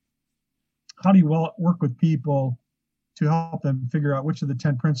is how do you work with people to help them figure out which of the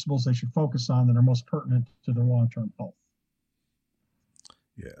 10 principles they should focus on that are most pertinent to their long-term health.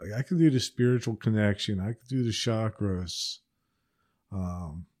 Yeah, like I could do the spiritual connection. I could do the chakras.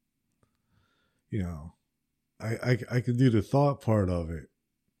 I could do the thought part of it.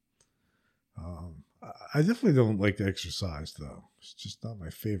 I definitely don't like to exercise, though. It's just not my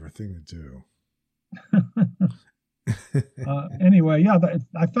favorite thing to do. Anyway, yeah,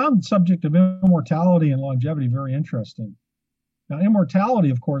 I found the subject of immortality and longevity very interesting. Now, immortality,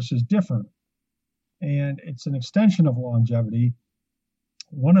 of course, is different, and it's an extension of longevity.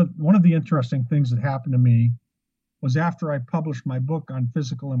 One of the interesting things that happened to me was after I published my book on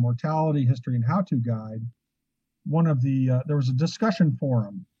physical immortality, history, and how-to guide. There was a discussion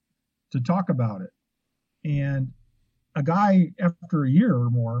forum to talk about it, and a guy, after a year or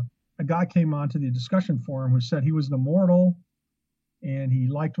more, a guy came onto the discussion forum who said he was an immortal, and he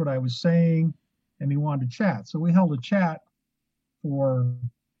liked what I was saying, and he wanted to chat. So we held a chat for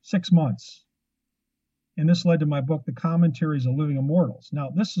 6 months. And this led to my book, The Commentaries of Living Immortals. Now,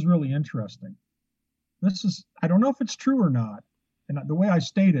 this is really interesting. I don't know if it's true or not. And the way I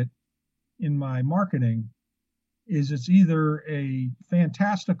state it in my marketing is it's either a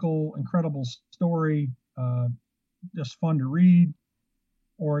fantastical, incredible story, just fun to read,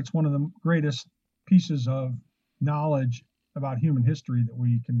 or it's one of the greatest pieces of knowledge about human history that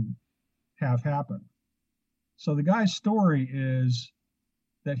we can have happen. So the guy's story is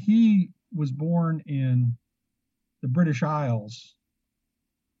that he was born in the British Isles,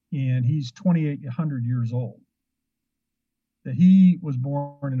 and he's 2,800 years old. That he was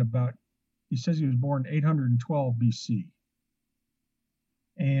born he says he was born in 812 BC.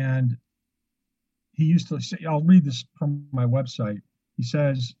 And he used to say, I'll read this from my website. He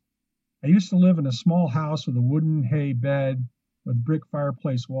says, I used to live in a small house with a wooden hay bed with brick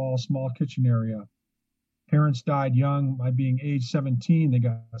fireplace wall, small kitchen area. Parents died young. By being age 17, they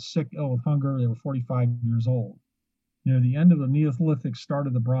got sick, ill with hunger. They were 45 years old. Near the end of the Neolithic, start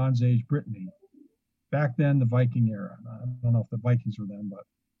of the Bronze Age, Brittany. Back then, the Viking era. I don't know if the Vikings were then, but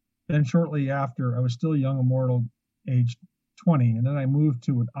then shortly after, I was still a young immortal, age 20, and then I moved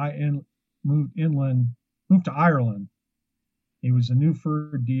to Ireland. He was a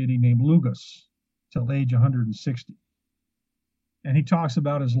Newford deity named Lugus till age 160. And he talks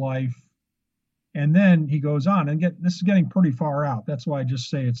about his life And then he goes on, and this is getting pretty far out. That's why I just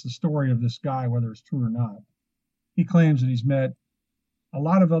say it's the story of this guy, whether it's true or not. He claims that he's met a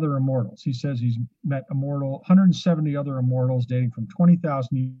lot of other immortals. He says he's met 170 other immortals dating from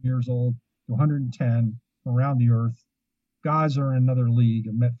 20,000 years old to 110 around the earth. Gods are in another league.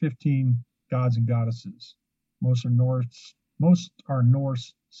 I've met 15 gods and goddesses. Most are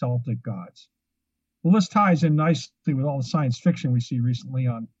Norse Celtic gods. Well, this ties in nicely with all the science fiction we see recently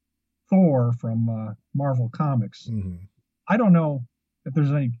on Thor from Marvel Comics. Mm-hmm. I don't know if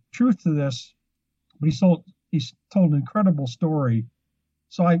there's any truth to this, but he's told an incredible story.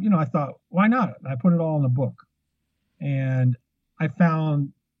 So I thought, why not? I put it all in the book, and I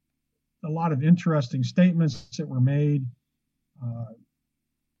found a lot of interesting statements that were made.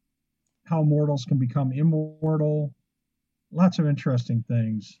 How mortals can become immortal, lots of interesting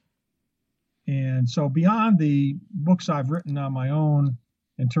things. And so beyond the books I've written on my own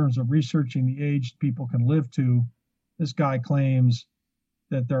in terms of researching the age people can live to, this guy claims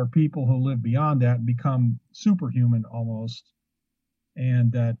that there are people who live beyond that and become superhuman almost,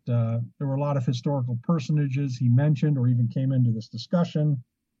 and that there were a lot of historical personages he mentioned or even came into this discussion.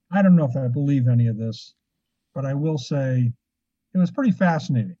 I don't know if I believe any of this, but I will say it was pretty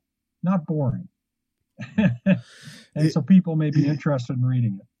fascinating, not boring. So people may be interested in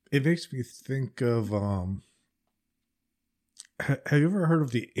reading it. It makes me think of, have you ever heard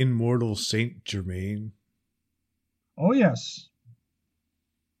of the immortal Saint Germain? Oh, yes.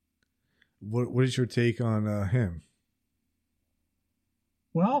 What is your take on him?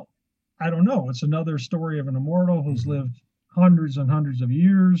 Well, I don't know. It's another story of an immortal who's lived hundreds and hundreds of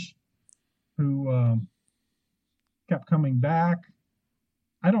years, who kept coming back.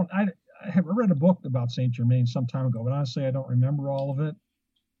 I have read a book about Saint Germain some time ago, but honestly, I don't remember all of it.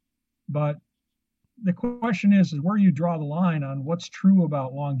 But the question is where you draw the line on what's true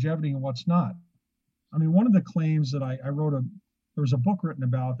about longevity and what's not. I mean, one of the claims that I wrote there was a book written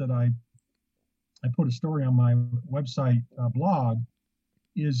about that I put a story on my website blog,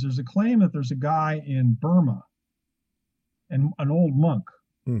 is there's a claim that there's a guy in Burma, and an old monk,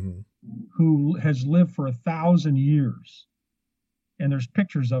 who has lived for 1,000 years. And there's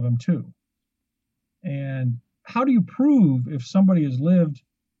pictures of him too. And how do you prove if somebody has lived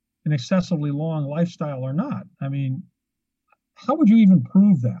an excessively long lifestyle or not? I mean, how would you even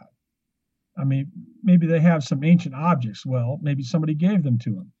prove that? I mean, maybe they have some ancient objects. Well, maybe somebody gave them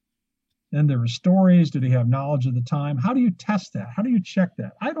to him. Then there were stories. Did he have knowledge of the time? How do you test that? How do you check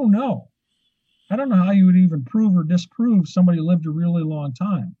that? I don't know. I don't know how you would even prove or disprove somebody lived a really long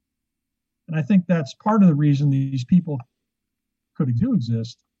time. And I think that's part of the reason these people do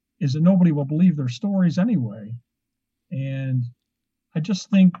exist, is that nobody will believe their stories anyway. And I just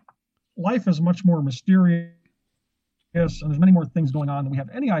think life is much more mysterious, and there's many more things going on than we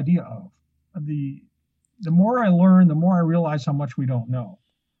have any idea of. The more I learn, the more I realize how much we don't know.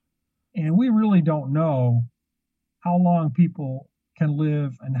 And we really don't know how long people can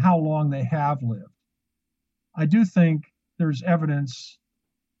live and how long they have lived. I do think there's evidence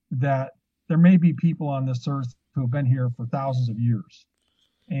that there may be people on this earth who have been here for thousands of years,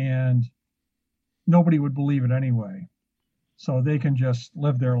 and nobody would believe it anyway. So they can just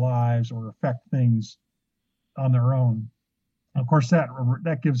live their lives or affect things on their own. Of course,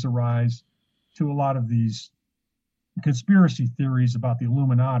 that gives a rise to a lot of these conspiracy theories about the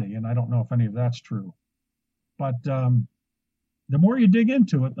Illuminati, and I don't know if any of that's true. But the more you dig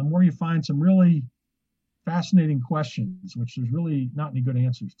into it, the more you find some really fascinating questions, which there's really not any good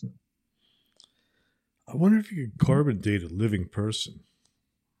answers to. I wonder if you could carbon date a living person.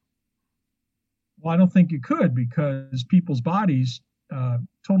 Well, I don't think you could, because people's bodies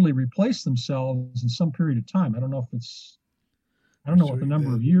totally replace themselves in some period of time. I don't know what the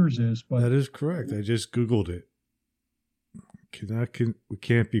number of years is, but that is correct. I just Googled it. We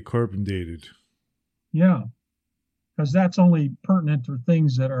can't be carbon dated. Yeah, because that's only pertinent to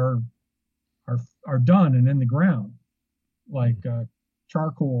things that are done and in the ground, like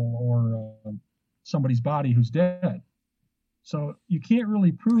charcoal or somebody's body who's dead. So you can't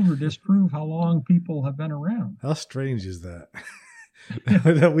really prove or disprove how long people have been around. How strange is that?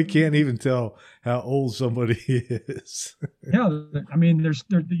 That we can't even tell how old somebody is. Yeah, I mean, there's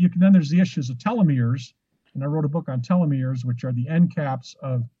the issues of telomeres, and I wrote a book on telomeres, which are the end caps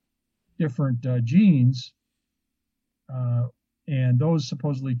of different genes, and those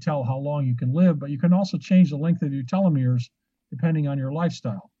supposedly tell how long you can live. But you can also change the length of your telomeres depending on your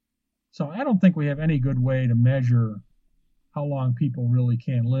lifestyle. So I don't think we have any good way to measure how long people really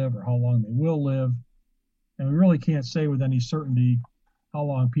can live or how long they will live. And we really can't say with any certainty how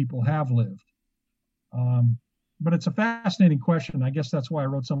long people have lived. but it's a fascinating question. I guess that's why I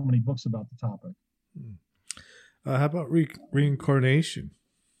wrote so many books about the topic. How about reincarnation?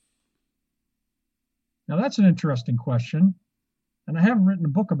 Now, that's an interesting question. And I haven't written a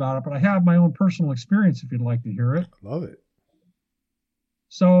book about it, but I have my own personal experience if you'd like to hear it. Love it.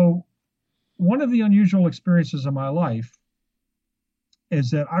 So, one of the unusual experiences of my life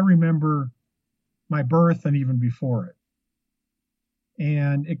is that I remember my birth and even before it.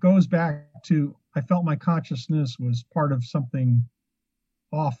 And it goes back to, I felt my consciousness was part of something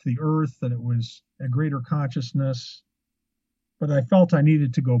off the earth, that it was a greater consciousness, but I felt I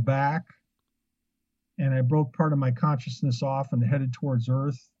needed to go back. And I broke part of my consciousness off and headed towards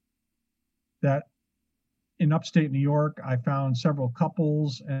earth. That in upstate New York, I found several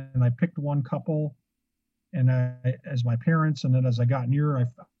couples, and I picked one couple and as my parents. And then as I got nearer,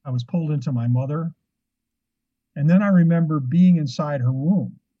 I was pulled into my mother. And then I remember being inside her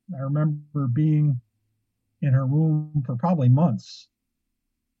womb. I remember being in her womb for probably months,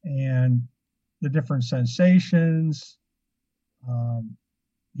 and the different sensations,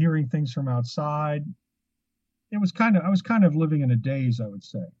 hearing things from outside. I was kind of living in a daze, I would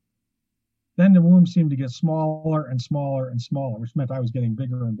say. Then the womb seemed to get smaller and smaller and smaller, which meant I was getting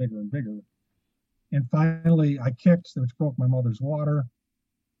bigger and bigger and bigger. And finally I kicked, which broke my mother's water,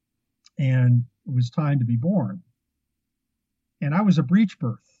 and it was time to be born. And I was a breech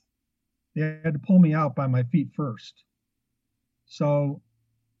birth. They had to pull me out by my feet first. So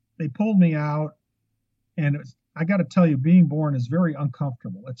they pulled me out, and I got to tell you, being born is very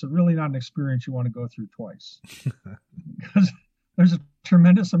uncomfortable. It's really not an experience you want to go through twice, because there's a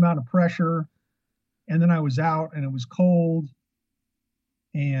tremendous amount of pressure. And then I was out, and it was cold,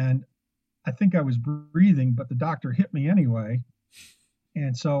 and I think I was breathing, but the doctor hit me anyway.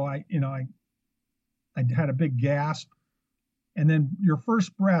 And so I had a big gasp. And then your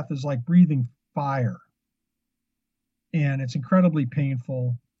first breath is like breathing fire, and it's incredibly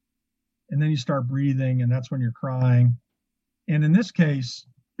painful. And then you start breathing, and that's when you're crying. And in this case,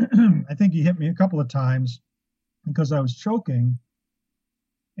 I think he hit me a couple of times because I was choking.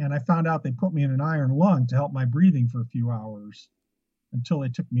 And I found out they put me in an iron lung to help my breathing for a few hours until they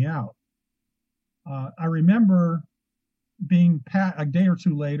took me out. I remember being a day or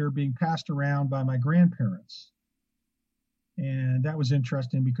two later being passed around by my grandparents. And that was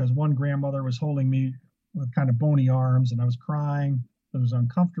interesting because one grandmother was holding me with kind of bony arms, and I was crying. It was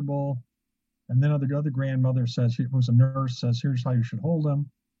uncomfortable. And then the other grandmother says, who was a nurse, says, here's how you should hold him.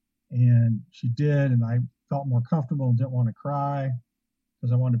 And she did, and I felt more comfortable and didn't want to cry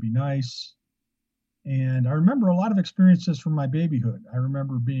because I wanted to be nice. And I remember a lot of experiences from my babyhood. I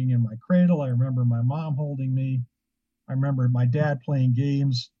remember being in my cradle. I remember my mom holding me. I remember my dad playing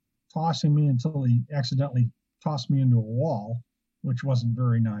games, tossing me until he accidentally tossed me into a wall, which wasn't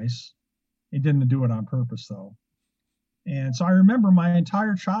very nice. He didn't do it on purpose, though. And so I remember my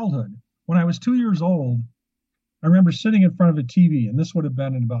entire childhood. When I was 2 years old, I remember sitting in front of a TV, and this would have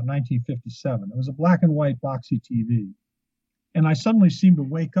been in about 1957. It was a black and white boxy TV. And I suddenly seemed to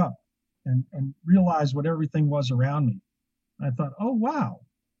wake up and realize what everything was around me. And I thought, oh, wow,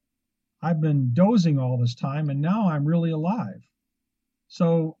 I've been dozing all this time, and now I'm really alive.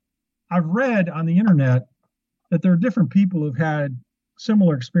 So I've read on the internet that there are different people who've had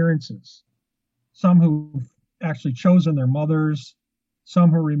similar experiences. Some who've actually chosen their mothers,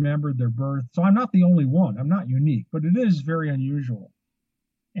 some who remembered their birth. So I'm not the only one. I'm not unique, but it is very unusual.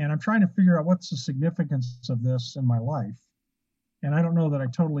 And I'm trying to figure out what's the significance of this in my life. And I don't know that I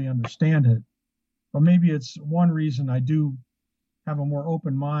totally understand it, but maybe it's one reason I do have a more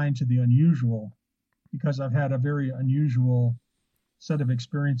open mind to the unusual, because I've had a very unusual set of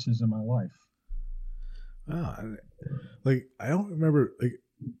experiences in my life. Wow. Like, I don't remember, like,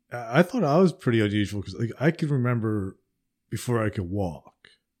 I thought I was pretty unusual because, like, I could remember before I could walk.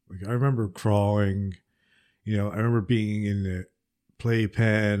 Like, I remember crawling, I remember being in the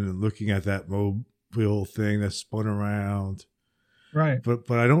playpen and looking at that mobile thing that spun around. Right. But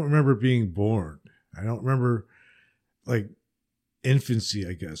I don't remember being born. I don't remember, like, infancy,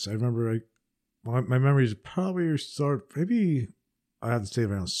 I guess. I remember, like, my memories probably start, maybe I have to say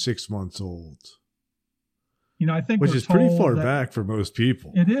around 6 months old. I think which is pretty far back for most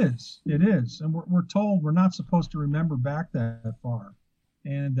people. It is. And we're told we're not supposed to remember back that far.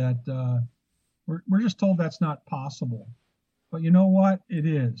 And that we're just told that's not possible. But you know what? It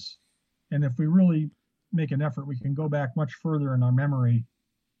is. And if we really make an effort, we can go back much further in our memory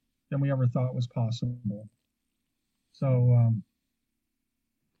than we ever thought was possible. So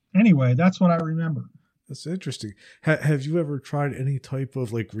anyway, that's what I remember. That's interesting. Have you ever tried any type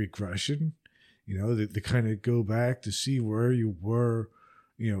of, like, regression? To kind of go back to see where you were,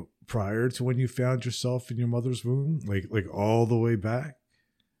 prior to when you found yourself in your mother's womb, like all the way back?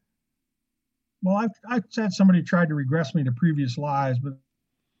 Well, I've had somebody tried to regress me to previous lives, but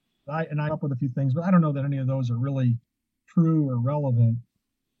I up with a few things, but I don't know that any of those are really true or relevant.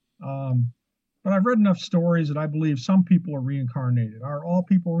 But I've read enough stories that I believe some people are reincarnated. Are all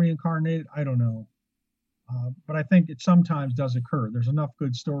people reincarnated? I don't know. But I think it sometimes does occur. There's enough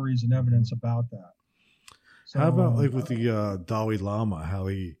good stories and evidence about that. So, how about like with the Dalai Lama, how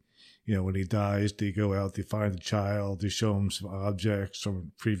he, when he dies, they go out, they find the child, they show him some objects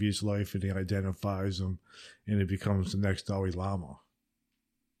from previous life, and he identifies them, and it becomes the next Dalai Lama?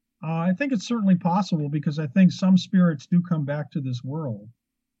 I think it's certainly possible, because I think some spirits do come back to this world.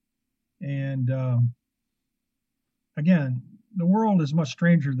 And again, the world is much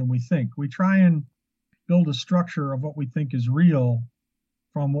stranger than we think. We try and build a structure of what we think is real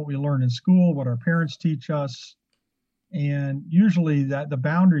from what we learn in school, what our parents teach us. And usually that the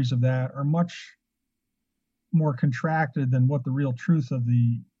boundaries of that are much more contracted than what the real truth of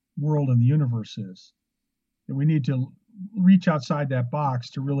the world and the universe is. And we need to reach outside that box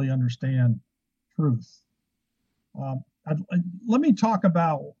to really understand truth. Let me talk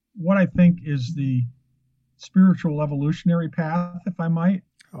about what I think is the spiritual evolutionary path, if I might.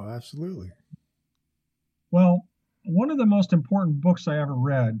 Oh, absolutely. Well, one of the most important books I ever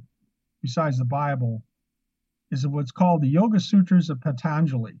read, besides the Bible, is what's called the Yoga Sutras of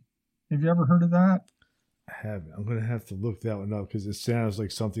Patanjali. Have you ever heard of that? I haven't. I'm going to have to look that one up, because it sounds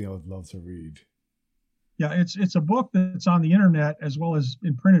like something I would love to read. Yeah, it's a book that's on the internet as well as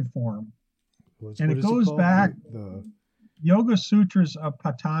in printed form. And it goes back, the Yoga Sutras of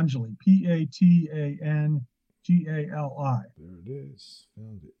Patanjali, Patangali. There it is.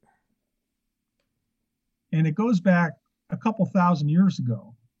 Found it. And it goes back a couple thousand years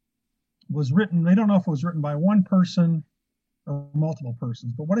ago. It was written, they don't know if it was written by one person or multiple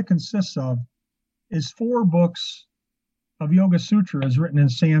persons, but what it consists of is 4 books of Yoga Sutras written in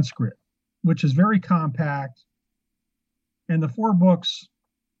Sanskrit, which is very compact. And the 4 books,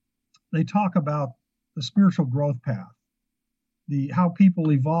 they talk about the spiritual growth path, how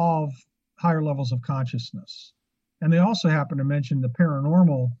people evolve higher levels of consciousness. And they also happen to mention the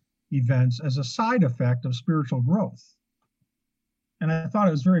paranormal events as a side effect of spiritual growth. And I thought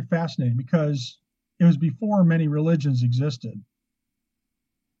it was very fascinating, because it was before many religions existed.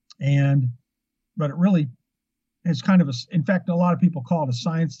 But it really is kind of in fact, a lot of people call it a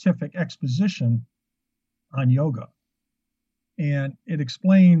scientific exposition on yoga. And it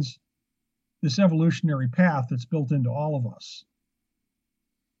explains this evolutionary path that's built into all of us.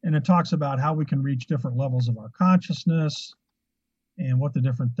 And it talks about how we can reach different levels of our consciousness, and what the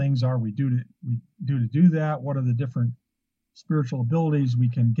different things are we do to do that. What are the different spiritual abilities we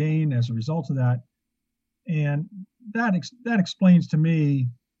can gain as a result of that? And that explains to me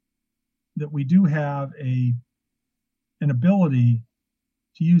that we do have an ability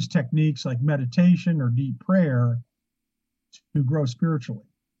to use techniques like meditation or deep prayer to grow spiritually.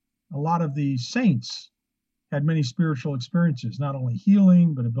 A lot of the saints had many spiritual experiences, not only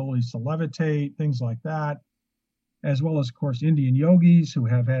healing, but abilities to levitate, things like that, as well as, of course, Indian yogis who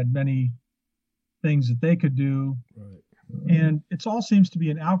have had many things that they could do. Right. And it all seems to be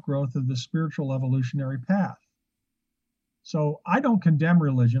an outgrowth of the spiritual evolutionary path. So I don't condemn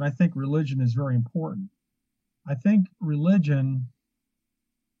religion. I think religion is very important. I think religion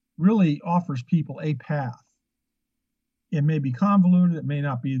really offers people a path. It may be convoluted, it may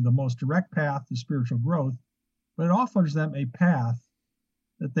not be the most direct path to spiritual growth, but it offers them a path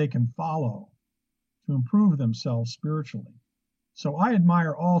that they can follow to improve themselves spiritually. So I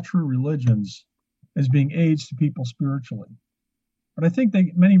admire all true religions as being aids to people spiritually. But I think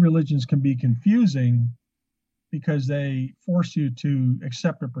many religions can be confusing, because they force you to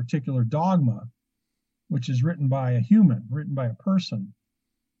accept a particular dogma, which is written by a human, written by a person.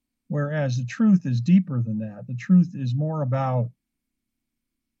 Whereas the truth is deeper than that. The truth is more about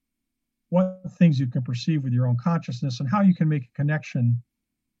what things you can perceive with your own consciousness, and how you can make a connection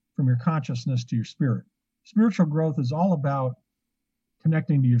from your consciousness to your spirit. Spiritual growth is all about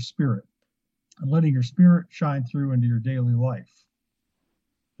connecting to your spirit and letting your spirit shine through into your daily life.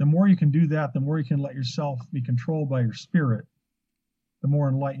 The more you can do that, the more you can let yourself be controlled by your spirit, the more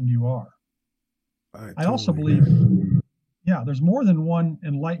enlightened you are. I also believe, there's more than one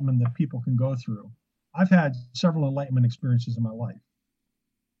enlightenment that people can go through. I've had several enlightenment experiences in my life.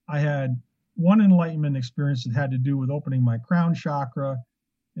 I had one enlightenment experience that had to do with opening my crown chakra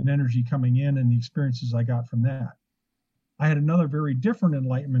and energy coming in, and the experiences I got from that. I had another very different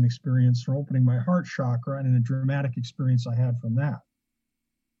enlightenment experience from opening my heart chakra, and a dramatic experience I had from that.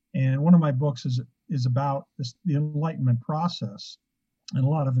 And one of my books is about the enlightenment process. and a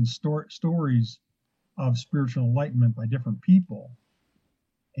lot of stories of spiritual enlightenment by different people.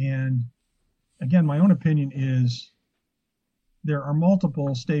 And again, my own opinion is there are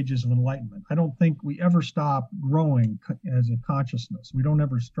multiple stages of enlightenment. I don't think we ever stop growing as a consciousness. We don't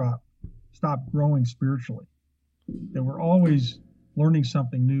ever stop growing spiritually. That we're always learning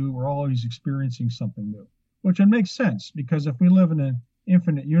something new. We're always experiencing something new, which it makes sense, because if we live in an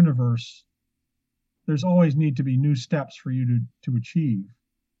infinite universe, there's always need to be new steps for you to achieve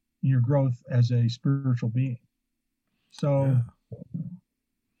in your growth as a spiritual being. So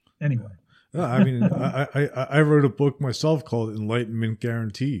anyway. I mean, I wrote a book myself called Enlightenment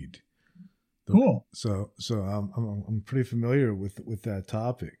Guaranteed. Cool. So I'm pretty familiar with that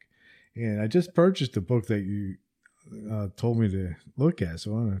topic, and I just purchased the book that you told me to look at,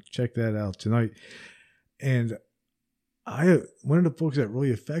 so I'm going to check that out tonight. And one of the books that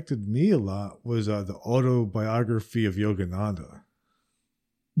really affected me a lot was the autobiography of Yogananda.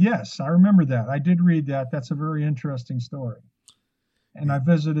 Yes, I remember that. I did read that. That's a very interesting story. And I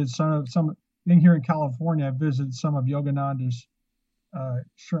visited some being here in California, I visited some of Yogananda's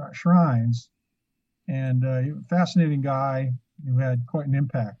shrines, and fascinating guy who had quite an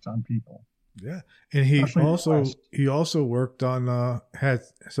impact on people. Yeah, and he also worked on had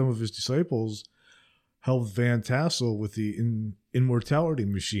some of his disciples help Van Tassel with the immortality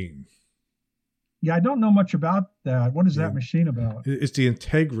machine. Yeah, I don't know much about that. What is that machine about? It's the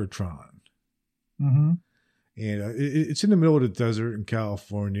Integratron. Mm-hmm. And it's in the middle of the desert in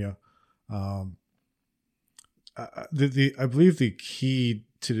California. I believe the key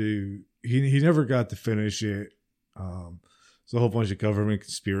to he never got to finish it. There's a whole bunch of government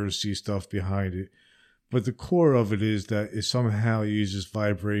conspiracy stuff behind it, but the core of it is that it somehow uses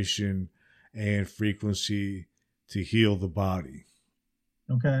vibration and frequency to heal the body.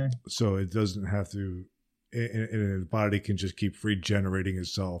 Okay. So it doesn't have to, and the body can just keep regenerating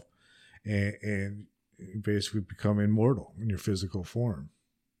itself, and basically become immortal in your physical form.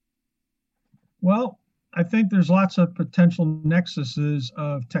 Well, I think there's lots of potential nexuses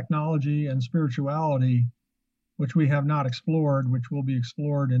of technology and spirituality, which we have not explored, which will be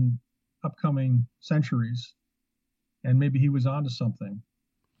explored in upcoming centuries. And maybe he was onto something.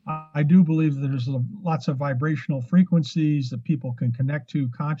 I do believe that there's lots of vibrational frequencies that people can connect to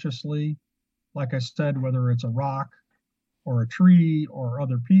consciously. Like I said, whether it's a rock or a tree or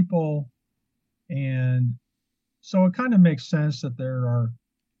other people. And so it kind of makes sense that there are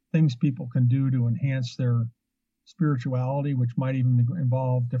things people can do to enhance their spirituality, which might even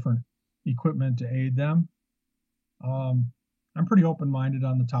involve different equipment to aid them. I'm pretty open-minded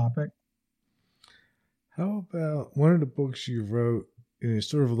on the topic. How about one of the books you wrote, and it's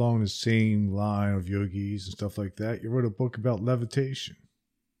sort of along the same line of yogis and stuff like that? You wrote a book about levitation.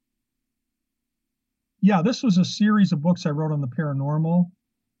 Yeah, this was a series of books I wrote on the paranormal,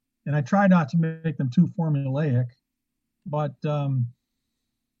 and I try not to make them too formulaic, but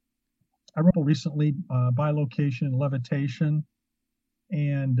I wrote recently bilocation and levitation,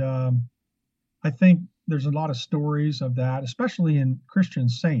 and I think there's a lot of stories of that, especially in Christian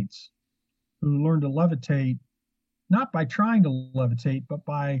saints who learn to levitate, not by trying to levitate, but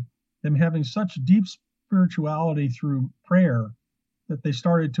by them having such deep spirituality through prayer that they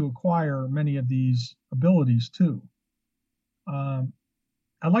started to acquire many of these abilities too.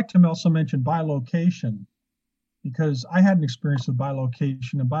 I'd like to also mention bilocation, because I had an experience with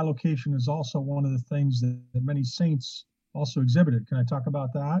bilocation, and bilocation is also one of the things that many saints also exhibited. Can I talk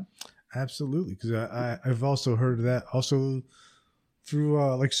about that? Absolutely, because I've also heard of that also through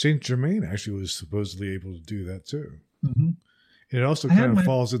like Saint Germain actually was supposedly able to do that too. Mm-hmm. And it also kind of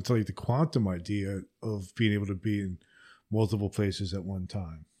falls into like the quantum idea of being able to be in multiple places at one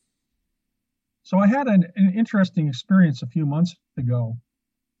time. So I had an interesting experience a few months ago,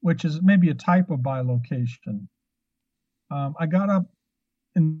 which is maybe a type of bilocation. I got up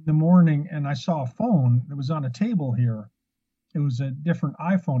in the morning and I saw a phone that was on a table here. It was a different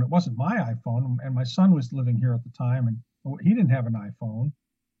iPhone. It wasn't my iPhone, and my son was living here at the time, and he didn't have an iPhone.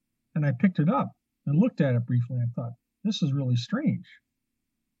 And I picked it up and looked at it briefly. And I thought, this is really strange.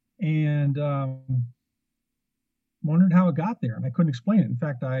 And wondered how it got there, and I couldn't explain it. In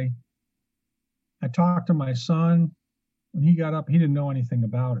fact, I talked to my son. When he got up, he didn't know anything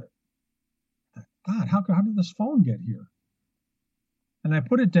about it. I thought, God, how did this phone get here? And I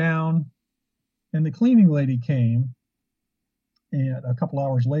put it down, and the cleaning lady came, and a couple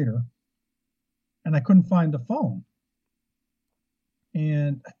hours later, and I couldn't find the phone.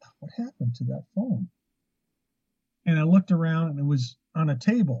 And I thought, what happened to that phone? And I looked around, and it was on a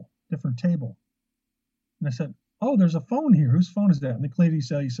table, different table. And I said, oh, there's a phone here. Whose phone is that? And the lady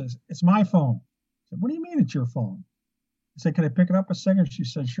says, it's my phone. I said, what do you mean it's your phone? I said, "Can I pick it up a second?" She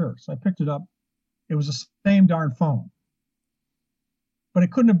said, "Sure." So I picked it up. It was the same darn phone. But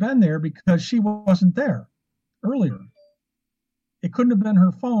it couldn't have been there because she wasn't there earlier. It couldn't have been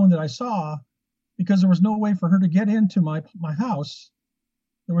her phone that I saw because there was no way for her to get into my house.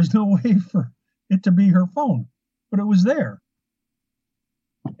 There was no way for it to be her phone, but it was there.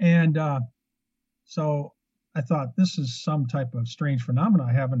 And so I thought, this is some type of strange phenomenon.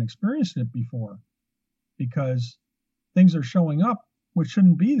 I haven't experienced it before because things are showing up which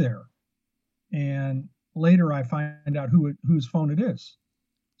shouldn't be there. And later I find out whose phone it is.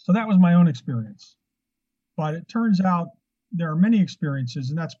 So that was my own experience. But it turns out there are many experiences,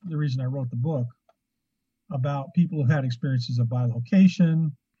 and that's the reason I wrote the book, about people who had experiences of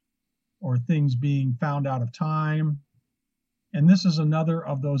bilocation or things being found out of time. And this is another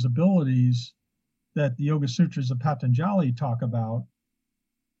of those abilities that the Yoga Sutras of Patanjali talk about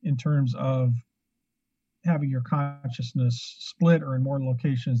in terms of having your consciousness split or in more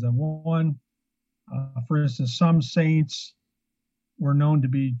locations than one. For instance, some saints were known to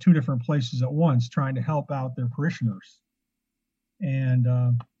be two different places at once trying to help out their parishioners. And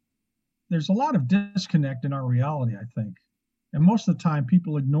there's a lot of disconnect in our reality, I think. And most of the time,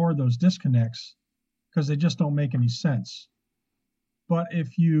 people ignore those disconnects because they just don't make any sense. But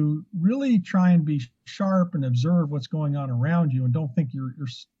if you really try and be sharp and observe what's going on around you and don't think you're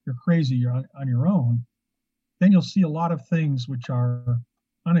crazy, you're on your own, then you'll see a lot of things which are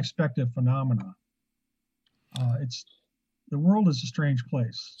unexpected phenomena. The world is a strange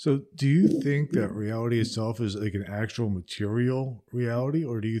place. So do you think that reality itself is like an actual material reality,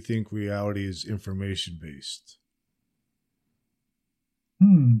 or do you think reality is information based?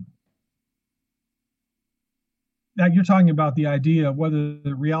 Now you're talking about the idea of whether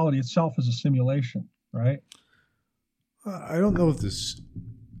the reality itself is a simulation, right? I don't know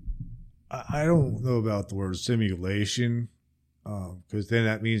I don't know about the word simulation, because then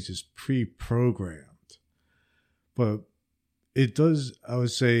that means it's pre-programmed. But it does, I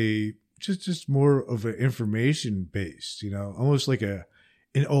would say, just more of an information based, almost like an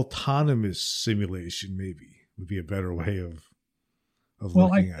autonomous simulation, maybe would be a better way of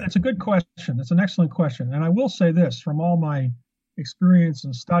looking at it. It's a good question. It's an excellent question. And I will say this, from all my experience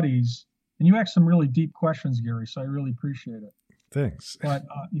and studies, and you asked some really deep questions, Gary, so I really appreciate it. Thanks. But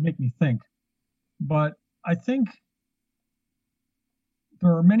you make me think. But I think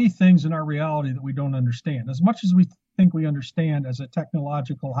there are many things in our reality that we don't understand. As much as we think we understand as a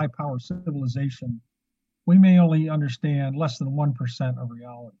technological high-power civilization, we may only understand less than 1% of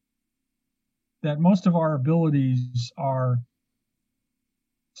reality. That most of our abilities are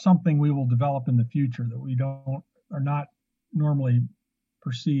something we will develop in the future that are not normally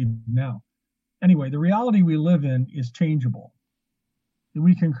perceived now. Anyway, the reality we live in is changeable.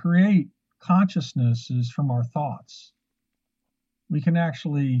 We can create consciousnesses from our thoughts. We can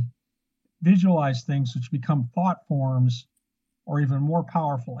actually visualize things which become thought forms or even more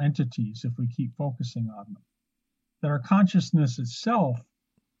powerful entities if we keep focusing on them. That our consciousness itself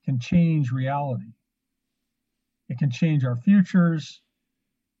can change reality. It can change our futures.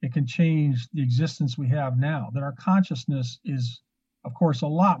 It can change the existence we have now. That our consciousness is, of course, a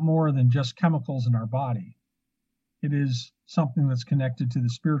lot more than just chemicals in our body. It is something that's connected to the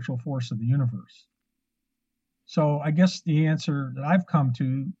spiritual force of the universe. So I guess the answer that I've come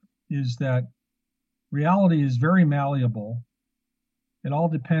to is that reality is very malleable. It all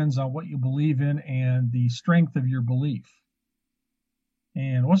depends on what you believe in and the strength of your belief.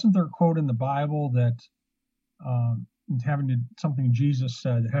 And wasn't there a quote in the Bible that something Jesus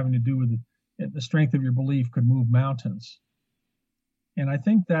said having to do with the strength of your belief could move mountains? And I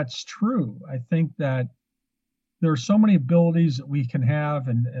think that's true. I think that there are so many abilities that we can have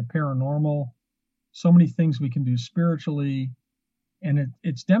and paranormal, so many things we can do spiritually. And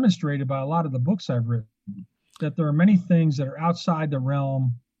it's demonstrated by a lot of the books I've written that there are many things that are outside the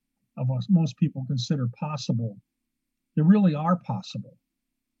realm of what most people consider possible that really are possible.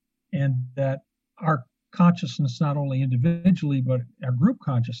 And that our consciousness, not only individually, but our group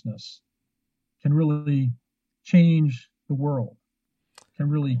consciousness, can really change the world, can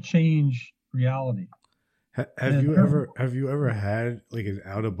really change reality. Have you ever had like an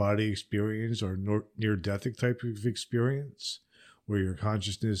out-of-body experience or near-death type of experience where your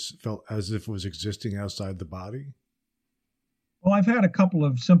consciousness felt as if it was existing outside the body? Well, I've had a couple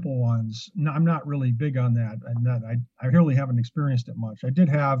of simple ones. No, I'm not really big on that. I really haven't experienced it much. I did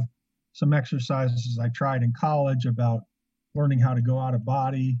have some exercises I tried in college about learning how to go out of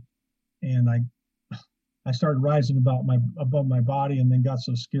body, and I started rising above my body and then got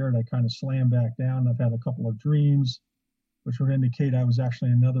so scared I kind of slammed back down. I've had a couple of dreams which would indicate I was actually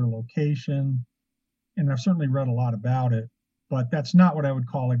in another location. and I've certainly read a lot about it, but that's not what I would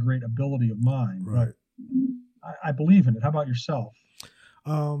call a great ability of mine. Right. But I believe in it. How about yourself?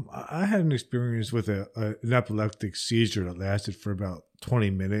 I had an experience with an epileptic seizure that lasted for about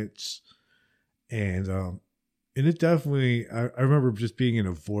 20 minutes. And it definitely, I remember just being in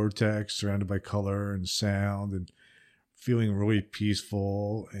a vortex surrounded by color and sound and feeling really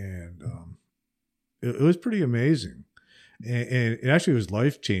peaceful. And it was pretty amazing. And it actually was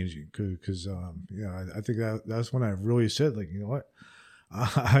life-changing because I think that's when I really said, like, you know what,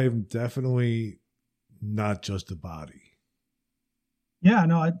 I'm definitely not just a body. Yeah,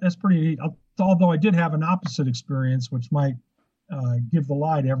 no, that's pretty neat. Although I did have an opposite experience, which might give the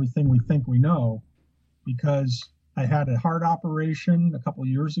lie to everything we think we know, because I had a heart operation a couple of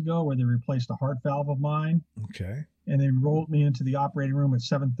years ago where they replaced a heart valve of mine. Okay. And they rolled me into the operating room at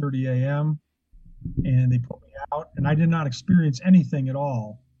 7:30 a.m. and they put me out, and I did not experience anything at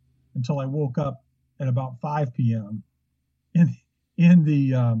all until I woke up at about 5 p.m. in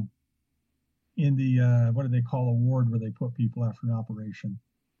the what do they call a ward where they put people after an operation.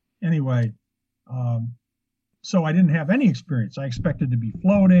 Anyway, so I didn't have any experience. I expected to be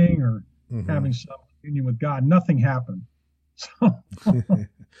floating or having some union with God. Nothing happened. So, so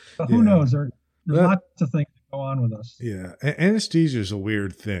who knows? There's lots of things that go on with us. Yeah, anesthesia is a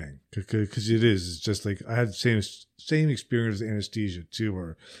weird thing because it is. It's just like I had the same experience with anesthesia too,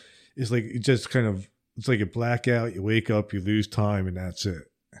 where it's like it just kind of it's like a blackout. You wake up, you lose time, and that's it.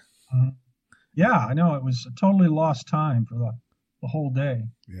 Mm-hmm. Yeah, I know. It was a totally lost time for the whole day.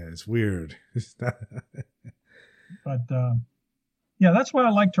 Yeah, it's weird. But yeah, that's why I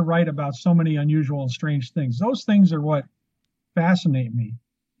like to write about so many unusual and strange things. Those things are what fascinate me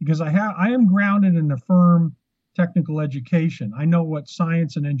because I am grounded in a firm technical education. I know what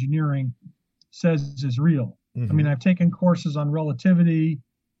science and engineering says is real. I mean, I've taken courses on relativity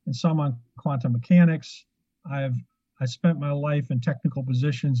and some on quantum mechanics. I spent my life in technical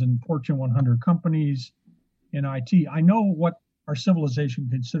positions in Fortune 100 companies in IT. I know what our civilization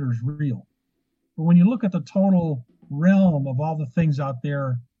considers real. But when you look at the total realm of all the things out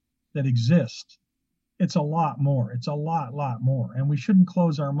there that exist, it's a lot more. It's a lot more. And we shouldn't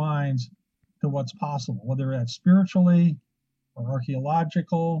close our minds to what's possible, whether that's spiritually or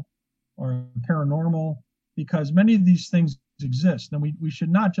archaeological or paranormal, because many of these things exist. And we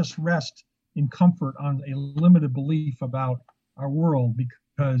should not just rest in comfort on a limited belief about our world,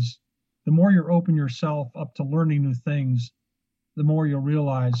 because the more you open yourself up to learning new things, the more you'll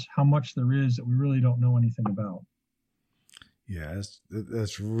realize how much there is that we really don't know anything about. Yeah,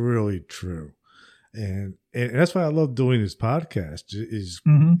 that's really true. And that's why I love doing this podcast is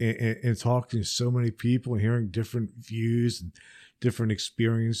and talking to so many people and hearing different views and different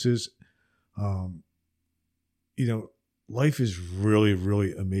experiences. Life is really,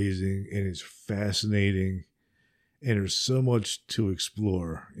 really amazing and it's fascinating and there's so much to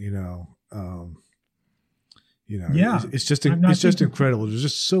explore, it's just incredible. There's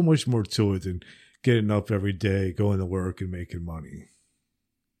just so much more to it than getting up every day, going to work and making money.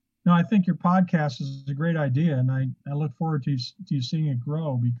 No, I think your podcast is a great idea, and I look forward to you seeing it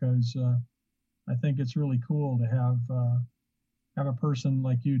grow because I think it's really cool to have a person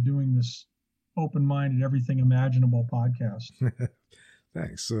like you doing this open-minded, everything imaginable podcast.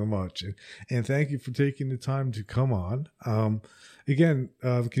 Thanks so much, and thank you for taking the time to come on. Again,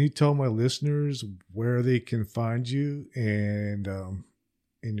 can you tell my listeners where they can find you and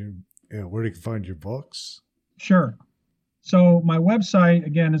where they can find your books? Sure. So my website,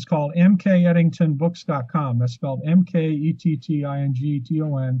 again, is called mkeddingtonbooks.com. That's spelled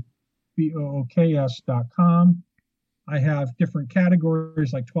mkeddingtonbooks.com. I have different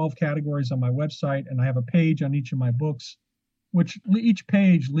categories, like 12 categories on my website, and I have a page on each of my books, which each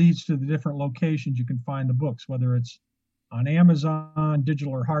page leads to the different locations you can find the books, whether it's on Amazon,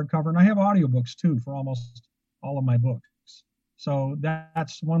 digital or hardcover. And I have audiobooks, too, for almost all of my books. So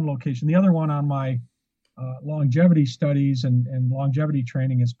that's one location. The other one on my longevity studies and longevity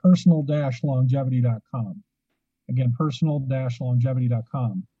training is personal-longevity.com. Again,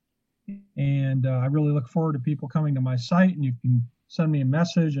 personal-longevity.com. And I really look forward to people coming to my site, and you can send me a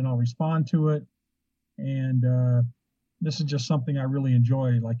message and I'll respond to it. And this is just something I really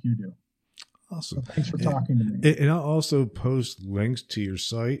enjoy like you do. Awesome. So thanks for talking to me. And I'll also post links to your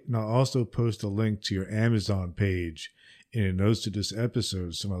site, and I'll also post a link to your Amazon page in the notes to this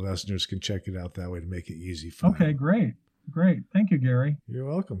episode so my listeners can check it out that way to make it easy for them. Okay, great. Thank you, Gary. You're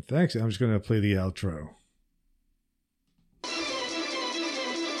welcome. Thanks. I'm just going to play the outro.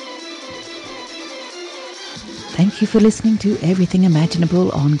 Thank you for listening to Everything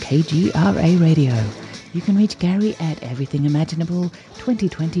Imaginable on KGRA Radio. You can reach Gary at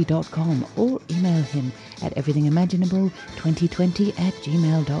everythingimaginable2020.com or email him at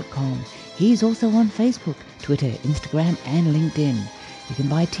everythingimaginable2020@gmail.com. He's also on Facebook, Twitter, Instagram, and LinkedIn. You can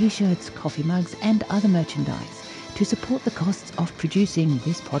buy t-shirts, coffee mugs, and other merchandise to support the costs of producing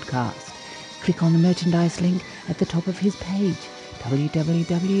this podcast. Click on the merchandise link at the top of his page,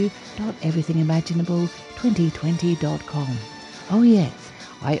 www.everythingimaginable2020.com. Oh yes,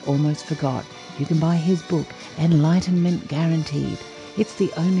 I almost forgot. You can buy his book, Enlightenment Guaranteed. It's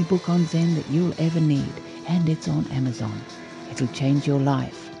the only book on Zen that you'll ever need, and it's on Amazon. It'll change your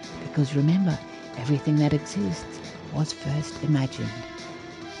life, because remember, everything that exists was first imagined.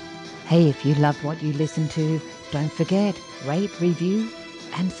 Hey, if you loved what you listened to, don't forget, rate, review,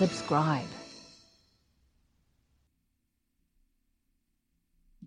 and subscribe.